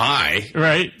still high,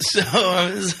 right? So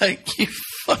I was like, you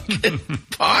fucking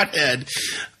pothead,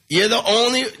 you're the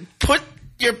only put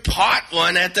your pot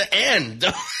one at the end.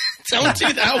 Don't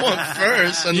do that one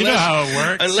first. Unless, you know how it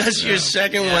works. Unless your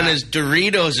second one is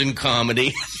Doritos in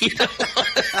comedy.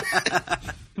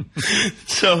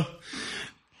 So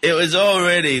it was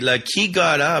already like he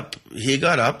got up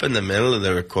in the middle of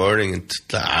the recording, and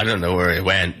I don't know where he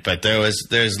went, but there's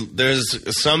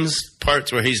some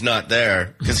parts where he's not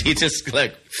there because he just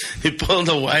like he pulled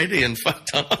a whitey and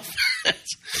fucked off.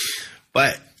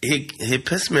 But he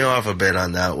pissed me off a bit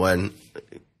on that one.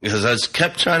 Because I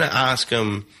kept trying to ask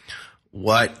him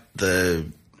what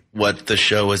the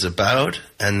show was about,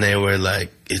 and they were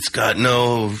like, "It's got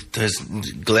there's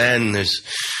Glenn, it's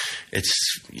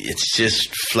just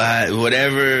flat,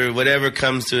 whatever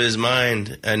comes to his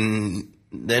mind." And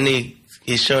then he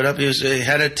showed up. He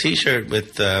had a T-shirt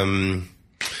with a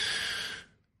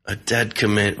dead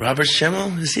commit, Robert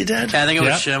Schimmel. Is he dead? Yeah, I think it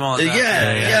was Schimmel.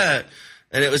 Yeah.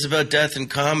 And it was about death and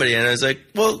comedy, and I was like,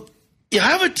 well. You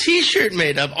have a T-shirt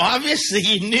made up. Obviously,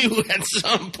 you knew at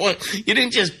some point. You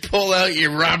didn't just pull out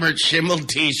your Robert Schimmel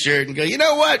T-shirt and go, you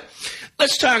know what?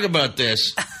 Let's talk about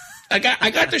this. I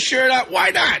got the shirt out. Why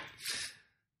not?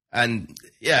 And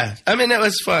yeah, I mean, it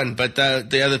was fun. But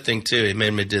the other thing too, he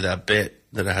made me do that bit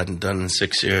that I hadn't done in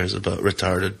 6 years about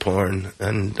retarded porn,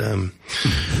 and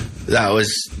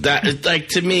that like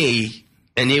to me.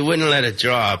 And he wouldn't let it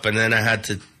drop, and then I had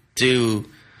to do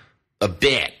a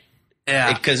bit.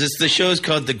 Yeah, because the show's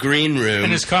called The Green Room,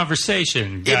 and it's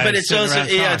conversation. Yeah, but it's also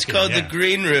it's called The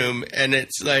Green Room, and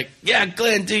it's like, yeah,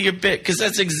 Glenn, do your bit, because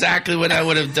that's exactly what I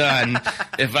would have done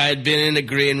if I had been in a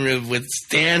green room with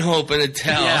Stanhope and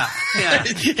Attell. Yeah.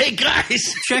 Hey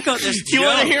guys, check out this. You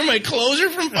want to hear my closer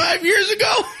from 5 years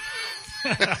ago?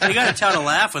 You got to tell to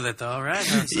laugh with it though, right?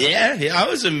 Yeah, I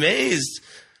was amazed.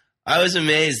 I was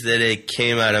amazed that it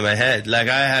came out of my head. Like,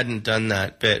 I hadn't done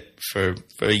that bit for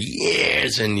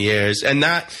years and years. And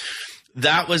that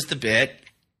was the bit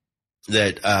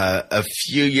that a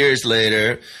few years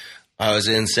later, I was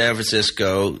in San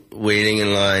Francisco waiting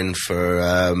in line for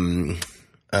I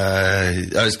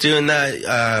was doing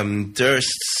that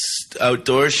Durst's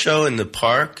outdoor show in the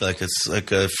park. Like, it's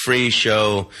like a free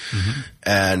show.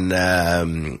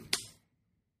 And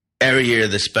every year,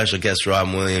 the special guest,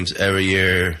 Robin Williams, every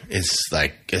year is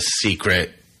like a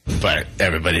secret, but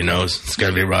everybody knows it's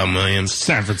going to be Robin Williams.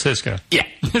 San Francisco. Yeah.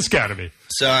 It's got to be.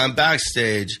 So I'm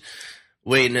backstage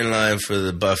waiting in line for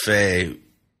the buffet,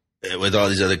 with all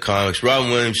these other comics.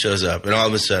 Robin Williams shows up, and all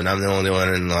of a sudden, I'm the only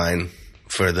one in line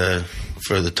for the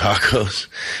tacos.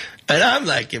 And I'm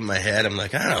like, in my head, I'm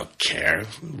like, I don't care.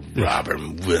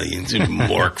 Robin Williams,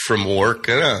 Mork from work.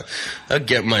 I'll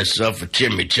get myself a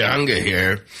chimichanga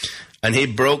here. And he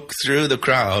broke through the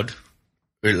crowd.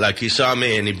 Like, he saw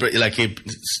me, and he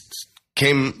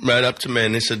came right up to me,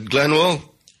 and he said, Glenn Wool,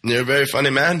 you're a very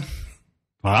funny man.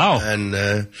 Wow. And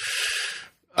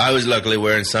I was luckily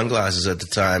wearing sunglasses at the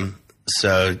time.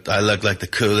 So I looked like the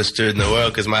coolest dude in the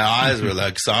world because my eyes were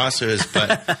like saucers,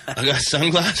 but I got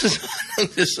sunglasses on. I'm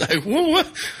just like, what?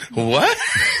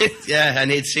 Yeah, and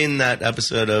he'd seen that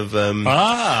episode of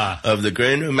the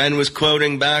Green Room and was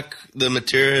quoting back the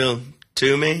material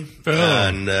to me. Oh.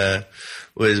 And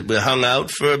we hung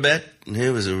out for a bit, and he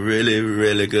was a really,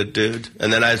 really good dude.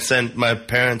 And then I sent my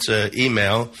parents an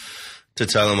email to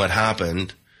tell them what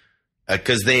happened.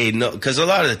 Because they know, because a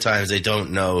lot of the times they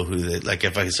don't know who they, like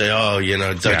if I say,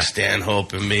 Doug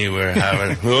Stanhope and me were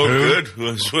having, good,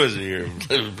 was he your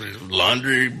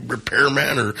laundry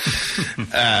repairman or,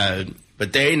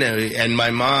 but they know, and my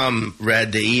mom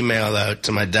read the email out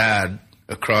to my dad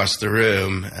across the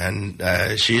room, and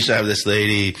she used to have this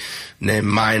lady named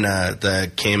Mina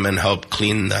that came and helped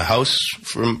clean the house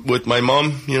with my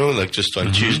mom, like just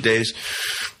on Tuesdays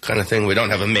kind of thing. We don't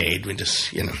have a maid, we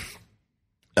just,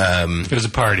 it was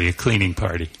a cleaning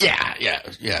party. Yeah.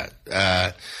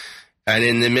 And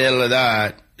in the middle of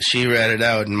that, she read it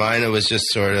out, and Mina was just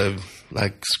sort of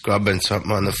like scrubbing something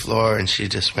on the floor, and she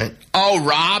just went, "Oh,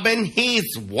 Robin,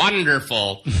 he's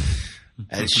wonderful."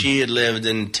 And she had lived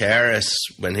in Terrace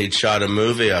when he'd shot a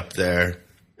movie up there,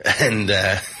 and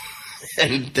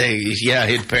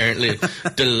he apparently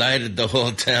delighted the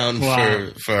whole town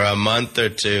for a month or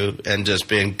two, and just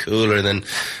being cooler than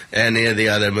any of the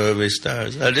other movie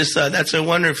stars. I just thought that's a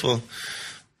wonderful.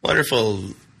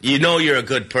 You're a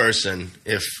good person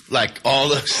if like all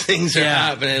those things are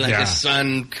happening. Like his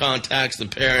son contacts the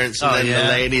parents, and then the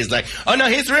lady's like, "Oh no,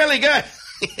 he's really good."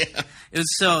 It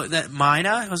was so that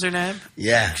Mina was her name.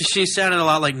 Yeah, 'cause she sounded a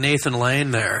lot like Nathan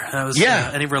Lane there. That was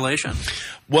any relation?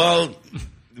 Well.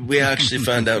 We actually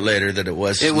found out later that it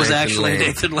was actually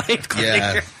Nathan Lane.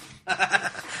 Yeah.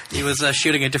 He was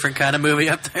shooting a different kind of movie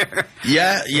up there.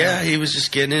 Yeah, he was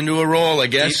just getting into a role, I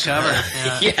guess. Deep cover.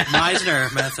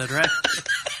 Meisner method, right?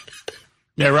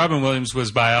 Yeah, Robin Williams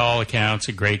was, by all accounts,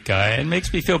 a great guy. It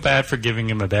makes me feel bad for giving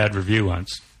him a bad review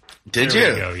once. Did there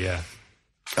you? We go, yeah.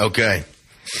 Okay.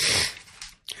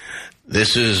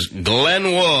 This is Glenn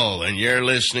Wool, and you're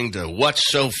listening to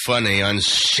What's So Funny on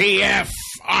CFROX,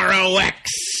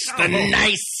 the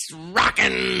nice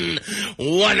rockin'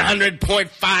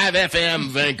 100.5 FM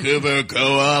Vancouver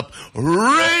Co-op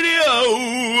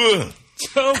Radio.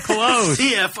 So close.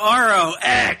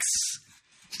 CFROX.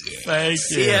 Thank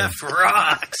you. CF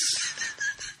rocks.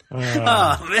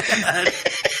 Oh man.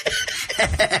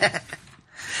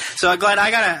 So Glenn, I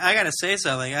gotta say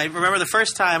something. I remember the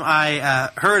first time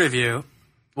I heard of you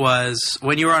was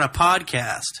when you were on a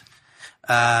podcast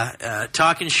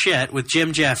talking shit with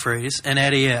Jim Jefferies and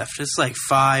Eddie Ifft. It's like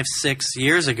 5-6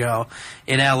 years ago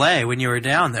in L.A. when you were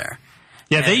down there.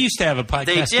 Yeah, and they used to have a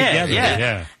podcast together.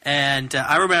 Yeah. And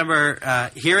I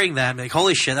remember hearing that, like,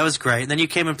 holy shit, that was great. And then you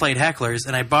came and played Hecklers,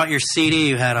 and I bought your CD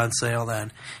you had on sale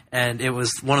then. And it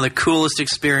was one of the coolest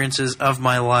experiences of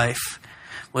my life,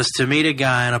 was to meet a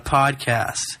guy on a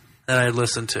podcast that I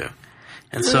listened to.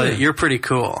 And so you're pretty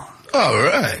cool. All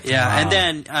right. Yeah, wow. And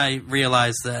then I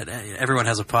realized that everyone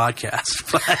has a podcast.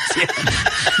 But,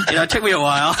 it took me a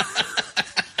while.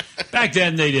 Back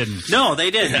then, they didn't. No,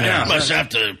 they didn't. You must have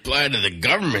to apply to the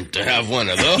government to have one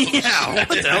of those. Yeah, what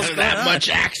the hell's that much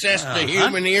access to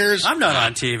human ears? I'm not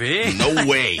on TV. No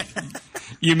way.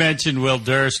 You mentioned Will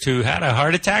Durst, who had a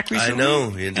heart attack recently. I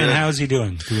know. He did. And how's he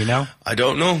doing? Do we know? I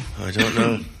don't know.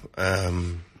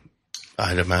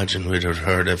 I'd imagine we'd have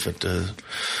heard if it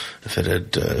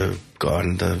had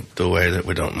gone the way that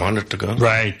we don't want it to go.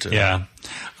 Right. Yeah.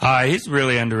 He's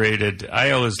really underrated. I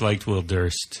always liked Will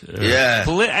Durst.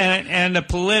 And a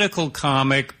political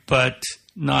comic, but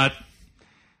not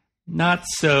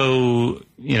so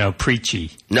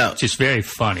preachy. No, just very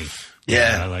funny.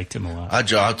 Yeah, I liked him a lot. I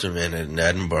dropped him in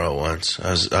Edinburgh once. I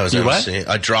was you emceeing.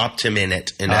 I dropped him in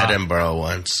Edinburgh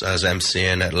once. I was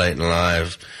emceeing at Late and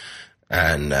Live,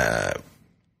 and I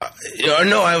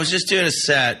was just doing a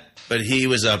set. But he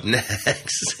was up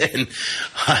next, and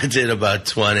I did about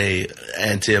 20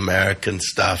 anti-American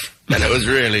stuff, and it was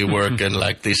really working.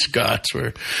 Like these Scots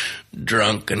were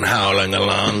drunk and howling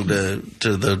along to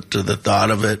the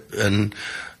thought of it, and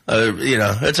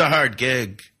it's a hard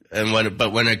gig. And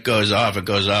when it goes off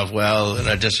well. And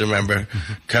I just remember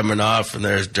coming off, and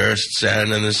there's Durst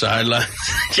standing in the sidelines,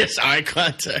 just eye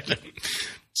contact.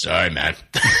 Sorry, man.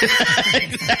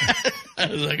 I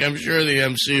was like, I'm sure the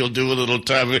MC will do a little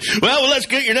time. Well, let's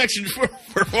get your next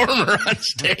performer on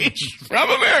stage from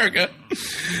America.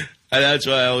 And that's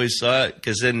why I always saw it,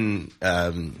 because then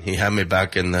he had me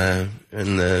back in the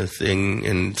thing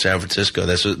in San Francisco.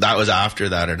 That was after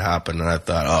that had happened, and I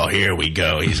thought, oh, here we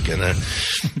go. He's gonna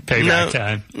payback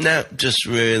time. No, just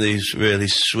really, really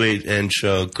sweet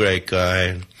intro. Great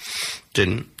guy.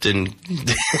 Didn't you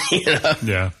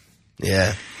know?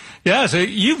 Yeah. Yeah. So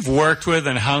you've worked with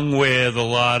and hung with a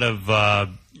lot of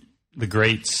the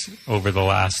greats over the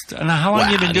last. And how long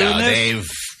have you been doing this?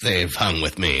 They've hung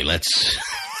with me. Let's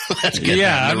get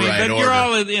yeah, that in the right but order. you're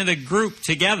all in a group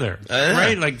together,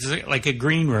 right? Like a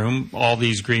green room, all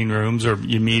these green rooms, or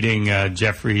you meeting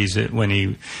Jefferies when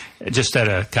he just at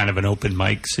a kind of an open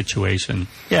mic situation.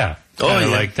 Yeah.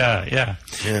 Like that. Yeah.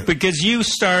 Because you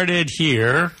started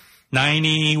here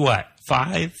 90 what?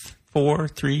 5, 4,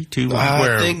 3, 2,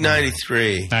 I think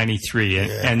 93. 93.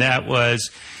 And that was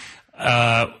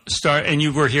and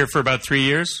you were here for about 3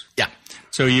 years? Yeah.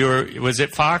 So was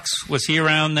it Fox? Was he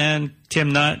around then?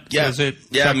 Tim Nutt? Yeah. Was it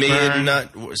Chuck me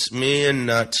and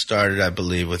Nutt started, I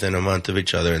believe, within a month of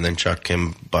each other, and then Chuck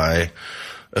came by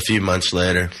a few months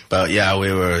later. But yeah,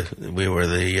 we were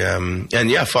the and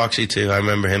yeah, Foxy too. I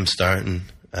remember him starting.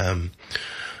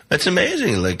 It's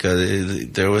amazing. Like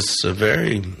there's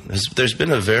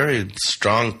been a very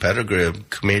strong pedigree of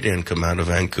comedian come out of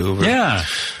Vancouver. Yeah.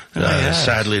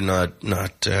 Sadly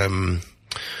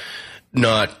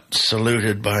not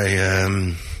saluted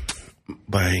by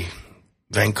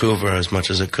Vancouver as much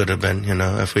as it could have been. You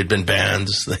know, if we'd been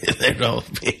bands, they'd all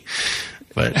be.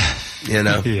 But you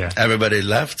know, everybody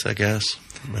left, I guess.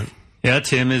 But, yeah,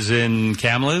 Tim is in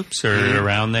Kamloops or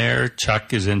around there.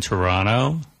 Chuck is in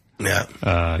Toronto.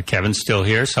 Yeah. Kevin's still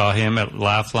here. Saw him at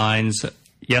Laugh Lines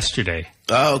yesterday.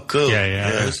 Oh, cool.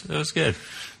 Yeah. It was good.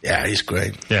 Yeah, he's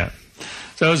great. Yeah.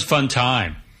 So it was a fun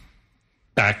time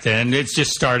back then. It's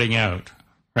just starting out,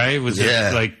 right? Was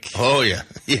it like... Oh, yeah.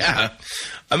 Yeah.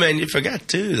 I mean, you forgot,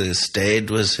 too, the Stade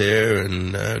was here,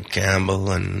 and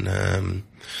Campbell, and...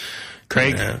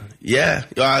 Craig? Yeah.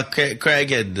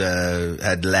 Craig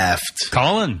had left.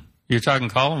 Colin? You're talking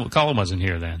Colin? Colin wasn't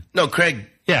here then. No, Craig.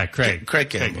 Yeah, Craig. Craig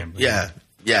Campbell. Yeah.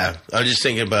 I was just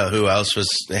thinking about who else was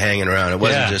hanging around. It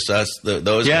wasn't just us,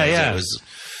 those guys. Yeah. It was...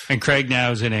 And Craig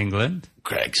now is in England.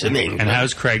 Craig's in England. And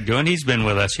how's Craig doing? He's been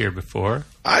with us here before.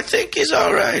 I think he's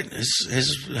all right.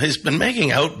 He's been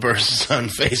making outbursts on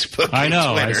Facebook. I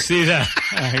know. Twitter. I see that.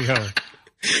 I know.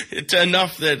 It's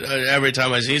enough that every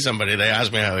time I see somebody, they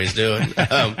ask me how he's doing.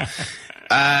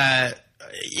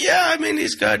 Yeah, I mean,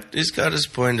 he's got his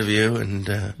point of view, and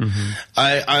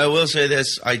I will say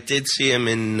this: I did see him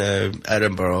in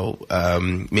Edinburgh.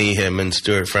 Me, him, and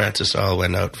Stuart Francis all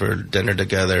went out for dinner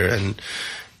together, and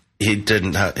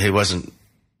he wasn't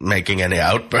making any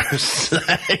outbursts.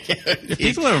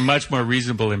 People are much more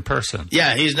reasonable in person.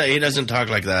 Yeah, he doesn't talk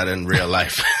like that in real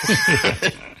life.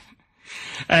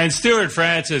 And Stuart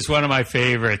Francis, one of my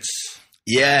favorites.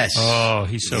 Yes. Oh,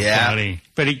 he's so funny.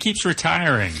 But he keeps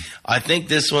retiring. I think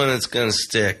this one is going to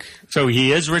stick. So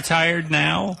he is retired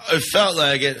now? It felt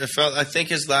like it. I think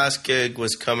his last gig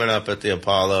was coming up at the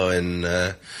Apollo in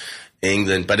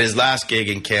England. But his last gig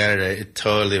in Canada, it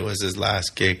totally was his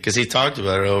last gig. Because he talked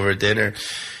about it over dinner.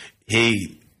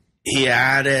 He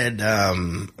added,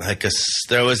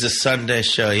 there was a Sunday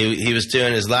show. He was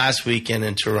doing his last weekend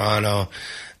in Toronto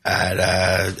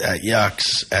at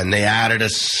Yucks, and they added a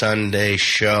Sunday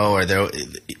show,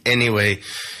 anyway,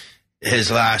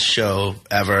 his last show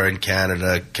ever in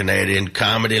Canada, Canadian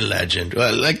comedy legend,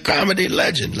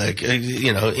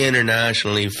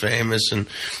 internationally famous, and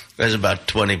there's about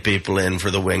 20 people in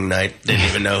for the wing night, didn't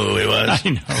even know who he was. I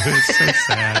know, it was so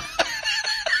sad.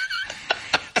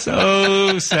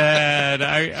 So sad.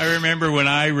 I remember when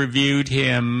I reviewed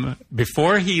him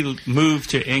before he moved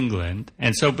to England,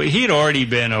 but he had already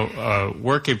been a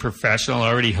working professional,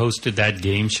 already hosted that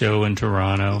game show in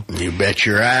Toronto. You bet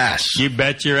your ass. You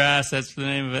bet your ass, that's the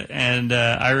name of it. And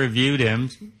I reviewed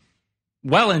him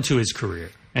well into his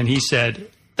career. And he said,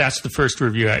 that's the first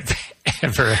review I've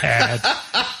ever had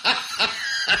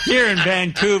here in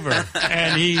Vancouver.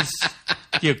 And he,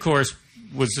 of course,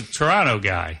 was a Toronto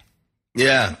guy.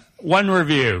 Yeah. One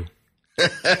review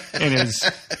in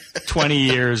his 20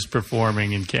 years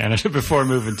performing in Canada before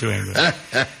moving to England.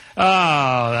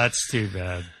 Oh, that's too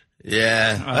bad.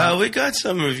 Yeah. We got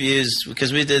some reviews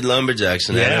because we did Lumberjacks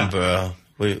in Edinburgh.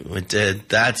 We did.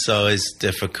 That's always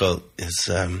difficult.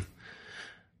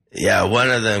 Yeah, one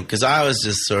of them, because I was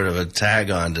just sort of a tag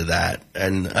on to that.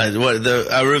 And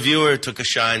a reviewer took a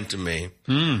shine to me.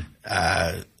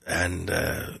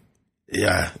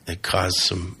 Yeah, it caused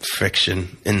some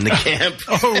friction in the camp.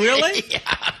 Oh, really?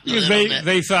 Yeah.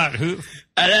 They thought, who?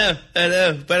 I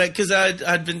know. But because I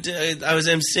was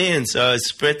emceeing, so I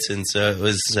was spritzing, so it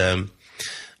was...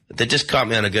 they just caught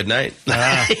me on a good night. You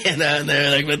know, and they were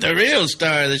like, but the real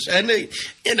star of the show. And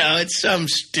it's some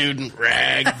student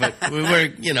rag, but we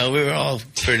were all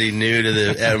pretty new to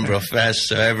the Edinburgh Fest,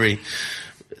 so every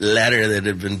letter that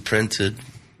had been printed,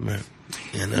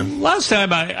 Last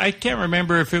time, I can't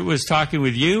remember if it was talking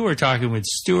with you or talking with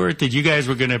Stuart, that you guys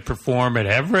were going to perform at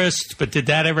Everest, but did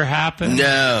that ever happen?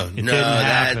 No, it didn't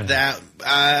happen. That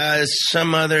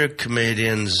some other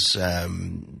comedians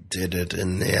did it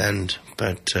in the end,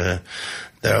 but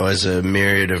there was a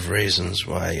myriad of reasons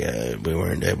why we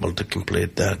weren't able to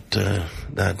complete that.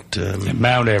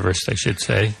 Mount Everest, I should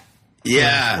say.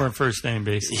 Yeah. Or first name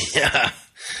basis. Yeah.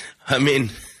 I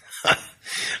mean,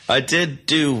 I did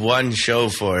do one show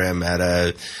for him at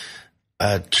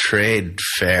a trade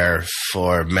fair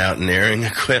for mountaineering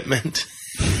equipment.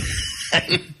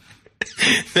 And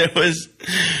it was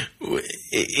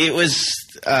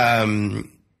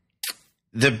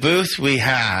the booth we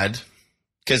had,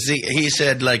 because he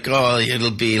said, like, oh,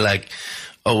 it'll be like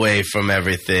away from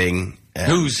everything.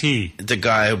 Who's he? The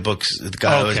guy who books, the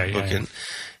guy who was booking. Yeah.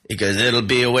 He goes, it'll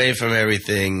be away from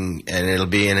everything and it'll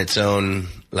be in its own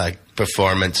like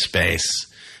performance space.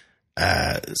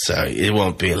 So it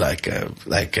won't be like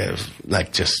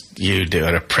just you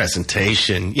doing a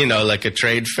presentation, like a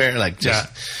trade fair, and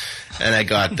I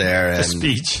got there and a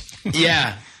speech.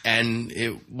 Yeah. And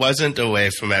it wasn't away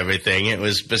from everything. It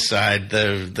was beside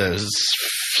the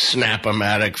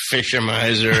Snap-O-Matic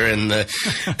Fisher-Miser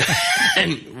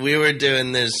and we were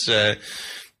doing this,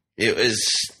 it was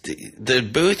the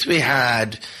booth we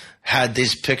had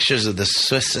these pictures of the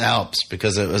Swiss Alps,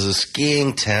 because it was a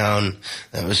skiing town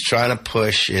that was trying to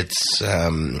push its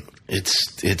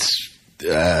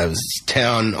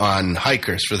town on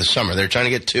hikers for the summer. They're trying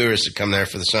to get tourists to come there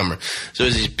for the summer. So it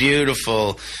was this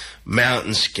beautiful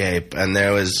mountainscape, and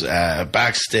there was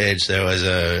backstage. There was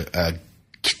a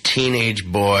teenage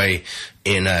boy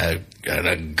in a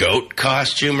goat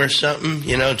costume or something,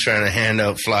 trying to hand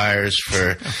out flyers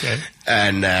for. Okay.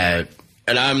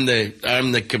 And I'm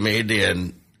the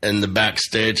comedian in the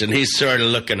backstage, and he's sort of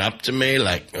looking up to me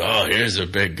like, oh, here's a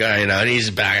big guy, and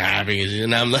he's back happy.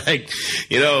 And I'm like,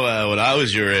 when I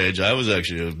was your age, I was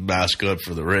actually a mascot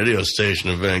for the radio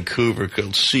station in Vancouver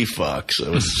called Sea Fox. I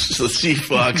was the Sea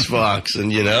Fox Fox,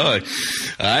 and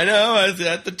I know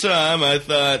at the time I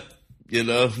thought,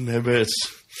 maybe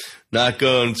it's not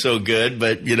going so good,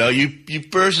 but you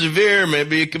persevere.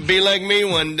 Maybe you could be like me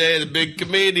one day, the big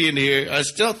comedian here. I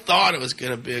still thought it was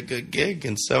going to be a good gig,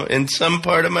 and so in some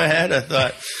part of my head, I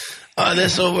thought, "Oh,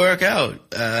 this will work out."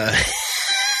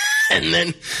 And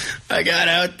then I got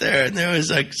out there, and there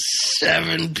was like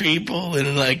 7 people, and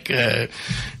it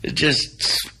just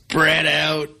spread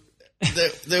out.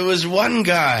 There was one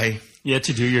guy. You had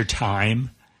to do your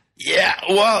time. Yeah,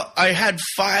 well, I had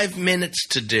 5 minutes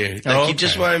to do. He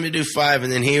just wanted me to do 5,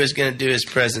 and then he was going to do his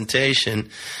presentation.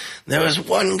 There was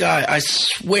one guy, I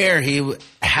swear he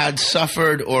had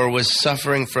suffered or was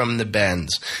suffering from the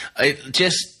bends. He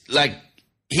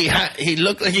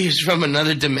looked like he was from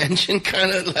another dimension,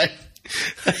 kind of like,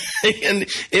 and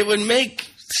it would make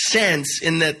sense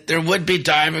in that there would be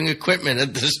diving equipment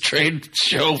at this trade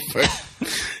show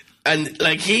and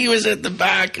he was at the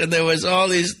back, and there was all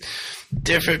these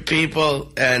different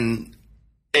people, and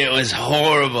it was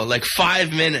horrible.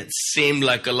 5 minutes seemed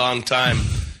like a long time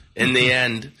in the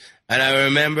end. And I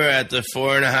remember at the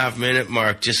 4.5 minute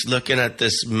mark just looking at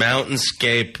this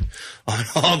mountainscape on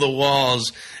all the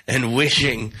walls and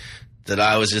wishing that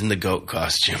I was in the goat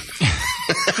costume.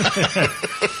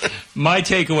 My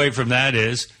takeaway from that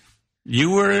is,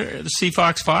 you were the Sea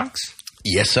Fox Fox?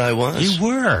 Yes, I was. You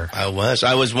were. I was.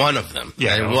 I was one of them.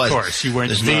 Yeah, of course. You weren't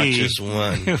There's not just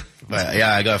one. But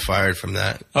yeah, I got fired from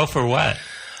that. Oh, for what?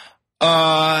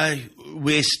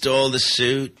 We stole the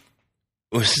suit.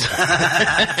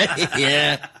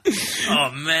 Yeah.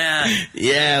 Oh, man.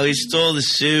 Yeah, we stole the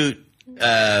suit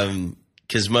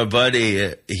because my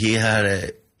buddy, he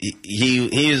was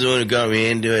the one who got me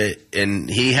into it, and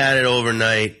he had it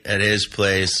overnight at his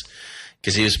place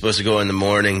because he was supposed to go in the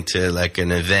morning to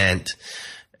an event,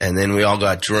 and then we all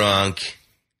got drunk,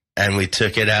 and we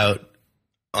took it out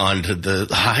onto the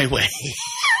highway.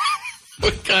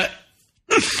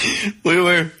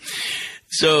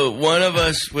 So one of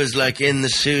us was like in the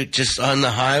suit just on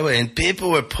the highway, and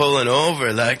people were pulling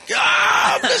over like,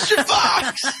 Mr.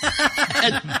 Fox.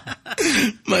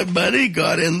 My buddy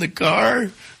got in the car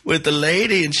with the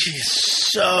lady, and she's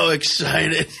so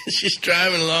excited. She's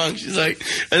driving along. She's like,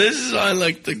 and this is on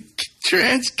like the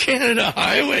Trans-Canada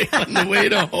Highway on the way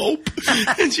to Hope.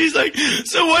 And she's like,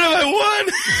 so what have I won?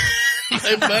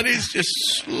 My buddy's just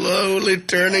slowly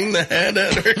turning the head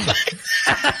at her.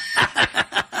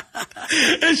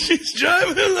 And she's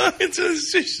driving along, and so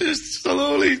she's just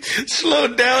slowly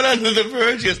slowed down onto the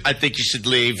verge. She goes, I think you should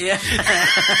leave. Yeah.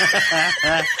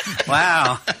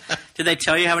 Wow. Did they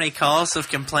tell you how many calls of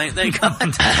complaint they got?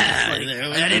 Like,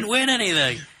 I didn't win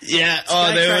anything. Yeah.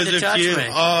 There was a few.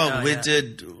 We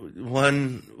did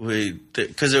one.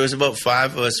 Because there was about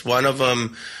 5 of us. One of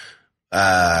them,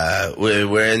 we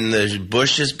were in the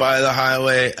bushes by the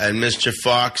highway, and Mr.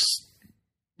 Fox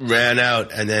ran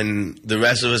out, and then the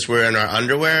rest of us were in our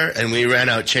underwear, and we ran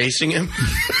out chasing him.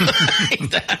 Like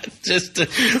that. Just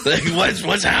like,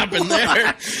 what's happened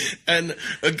there? And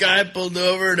a guy pulled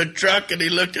over in a truck, and he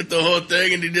looked at the whole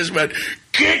thing, and he just went,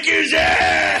 kick his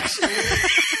ass!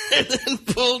 And then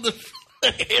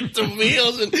hit the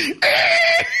wheels, and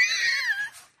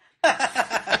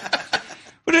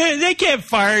But they can't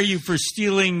fire you for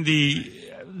stealing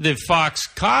the Fox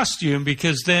costume,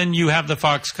 because then you have the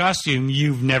Fox costume.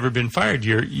 You've never been fired.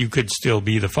 You could still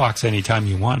be the Fox anytime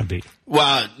you want to be.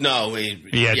 Well, no, we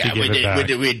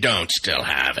don't still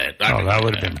have it. That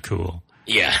would have been cool.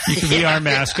 Yeah. You could be our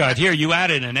mascot. Here, you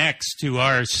added an X to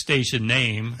our station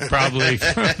name, probably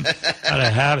from how to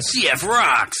have it. CF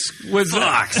Rocks. Was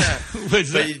Fox. But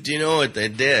do you know what they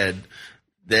did?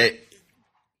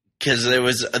 Because there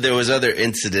was other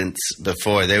incidents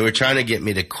before. They were trying to get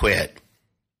me to quit.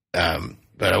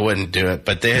 But I wouldn't do it.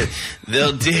 But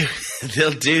they'll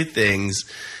do things.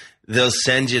 They'll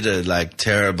send you to like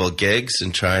terrible gigs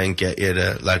and try and get you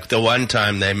to, like, the one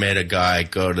time they made a guy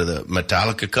go to the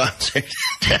Metallica concert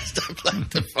dressed up like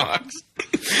the Fox,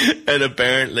 and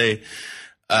apparently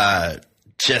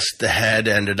just the head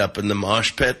ended up in the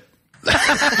mosh pit.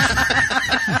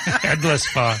 Headless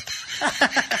Fox.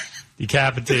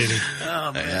 Decapitated.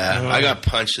 Oh, man. Yeah, I got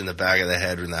punched in the back of the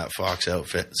head in that Fox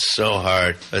outfit so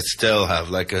hard. I still have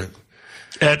like a...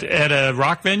 At a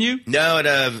rock venue? No, at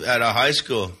a high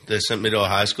school. They sent me to a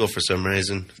high school for some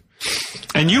reason.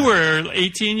 And you were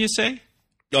 18, you say?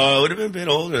 Oh, I would have been a bit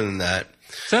older than that.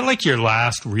 Is that like your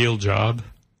last real job?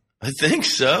 I think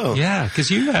so. Yeah,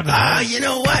 because you haven't... you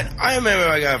know what? I remember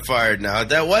I got fired now.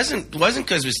 That wasn't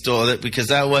because we stole it, because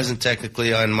that wasn't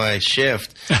technically on my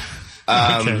shift.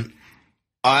 Okay.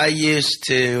 I used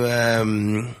to...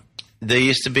 there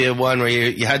used to be a one where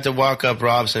you had to walk up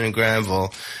Robson and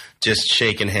Granville just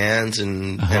shaking hands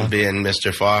and being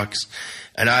Mr. Fox.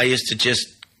 And I used to just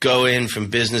go in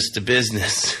from business to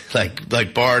business, like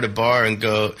bar to bar, and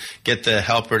go get the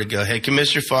helper to go, hey, can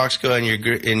Mr. Fox go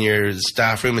in your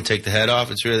staff room and take the head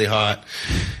off? It's really hot.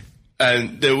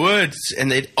 And they would,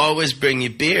 and they'd always bring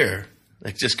you beer.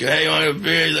 Like, just go, hey, you want a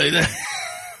beer? Like that.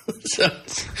 So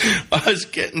I was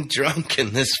getting drunk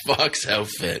in this Fox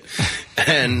outfit.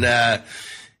 And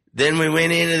then we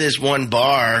went into this one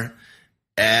bar,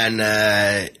 and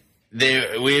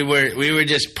we were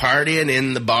just partying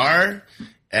in the bar,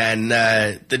 and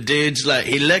the dude's like,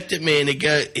 he looked at me, and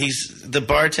the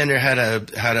bartender had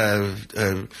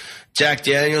a Jack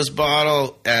Daniels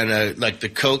bottle and like the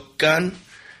Coke gun,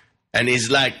 and he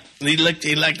like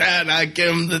that, and I gave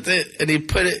him the thing, and he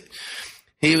put it.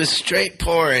 He was straight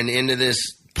pouring into this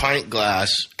pint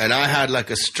glass, and I had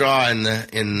like a straw in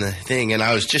the thing, and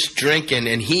I was just drinking,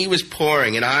 and he was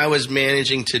pouring, and I was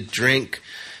managing to drink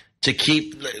to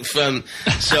keep from.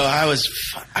 So I was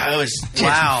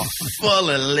just full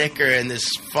of liquor in this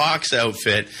Fox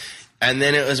outfit, and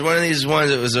then it was one of these ones.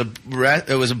 It was a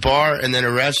bar and then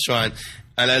a restaurant,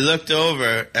 and I looked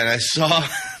over and I saw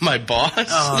my boss,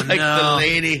 the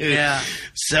lady who. Yeah.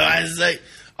 So I was like.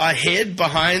 I hid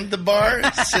behind the bar,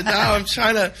 so now I'm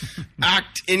trying to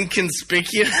act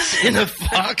inconspicuous in a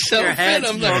Fox outfit.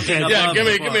 I'm like, give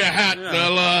me a hat.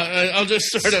 Yeah. I'll just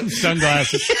sort of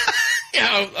sunglasses.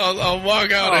 Yeah, I'll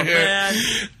walk out of here.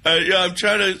 I'm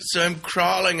trying to. So I'm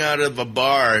crawling out of a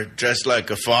bar dressed like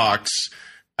a fox,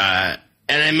 and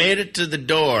I made it to the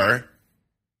door,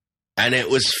 and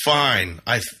it was fine.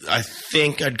 I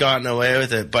think I'd gotten away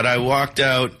with it, but I walked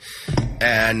out.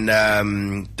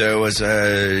 and there was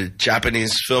a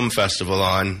Japanese film festival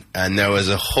on, and there was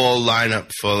a whole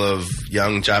lineup full of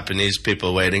young Japanese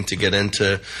people waiting to get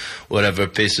into whatever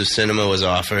piece of cinema was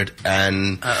offered,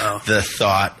 and the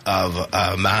thought of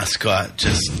a mascot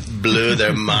just blew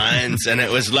their minds, and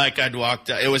it was like I'd walked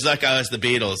out. It was like I was the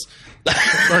Beatles.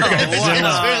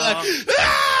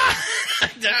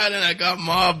 Down, and I got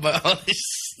mobbed by all these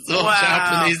little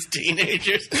Japanese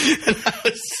teenagers,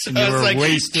 and I was like,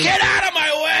 wasted. "Get out of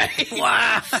my way!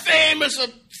 Wow, fame is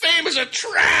a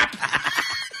trap."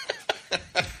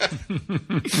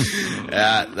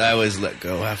 Yeah, I was let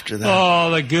go after that. Oh,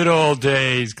 the good old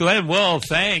days. Glenn Wool,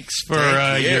 thanks for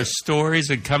your stories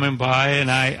and coming by.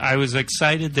 And I was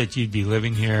excited that you'd be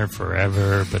living here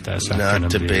forever, but that's not going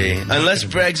to be. Unless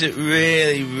Brexit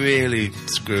really, really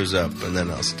screws up, and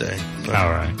then I'll stay. But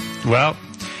all right. Well,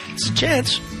 it's a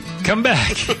chance. Come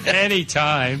back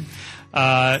anytime.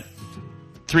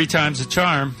 3 times a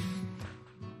charm.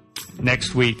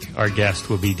 Next week, our guest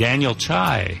will be Daniel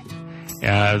Chai.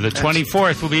 The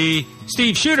 24th will be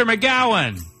Steve Shooter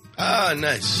McGowan. Oh,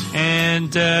 nice.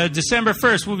 And December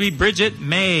 1st will be Bridget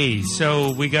May.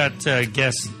 So we got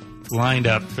guests lined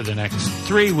up for the next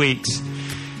 3 weeks.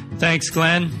 Thanks,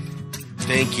 Glenn.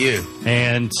 Thank you.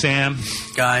 And Sam.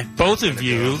 Guy. Both of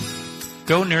you,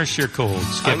 go nurse your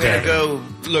colds. I'm going to go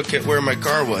look at where my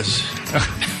car was.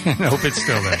 I hope it's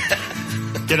still there.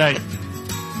 Good night.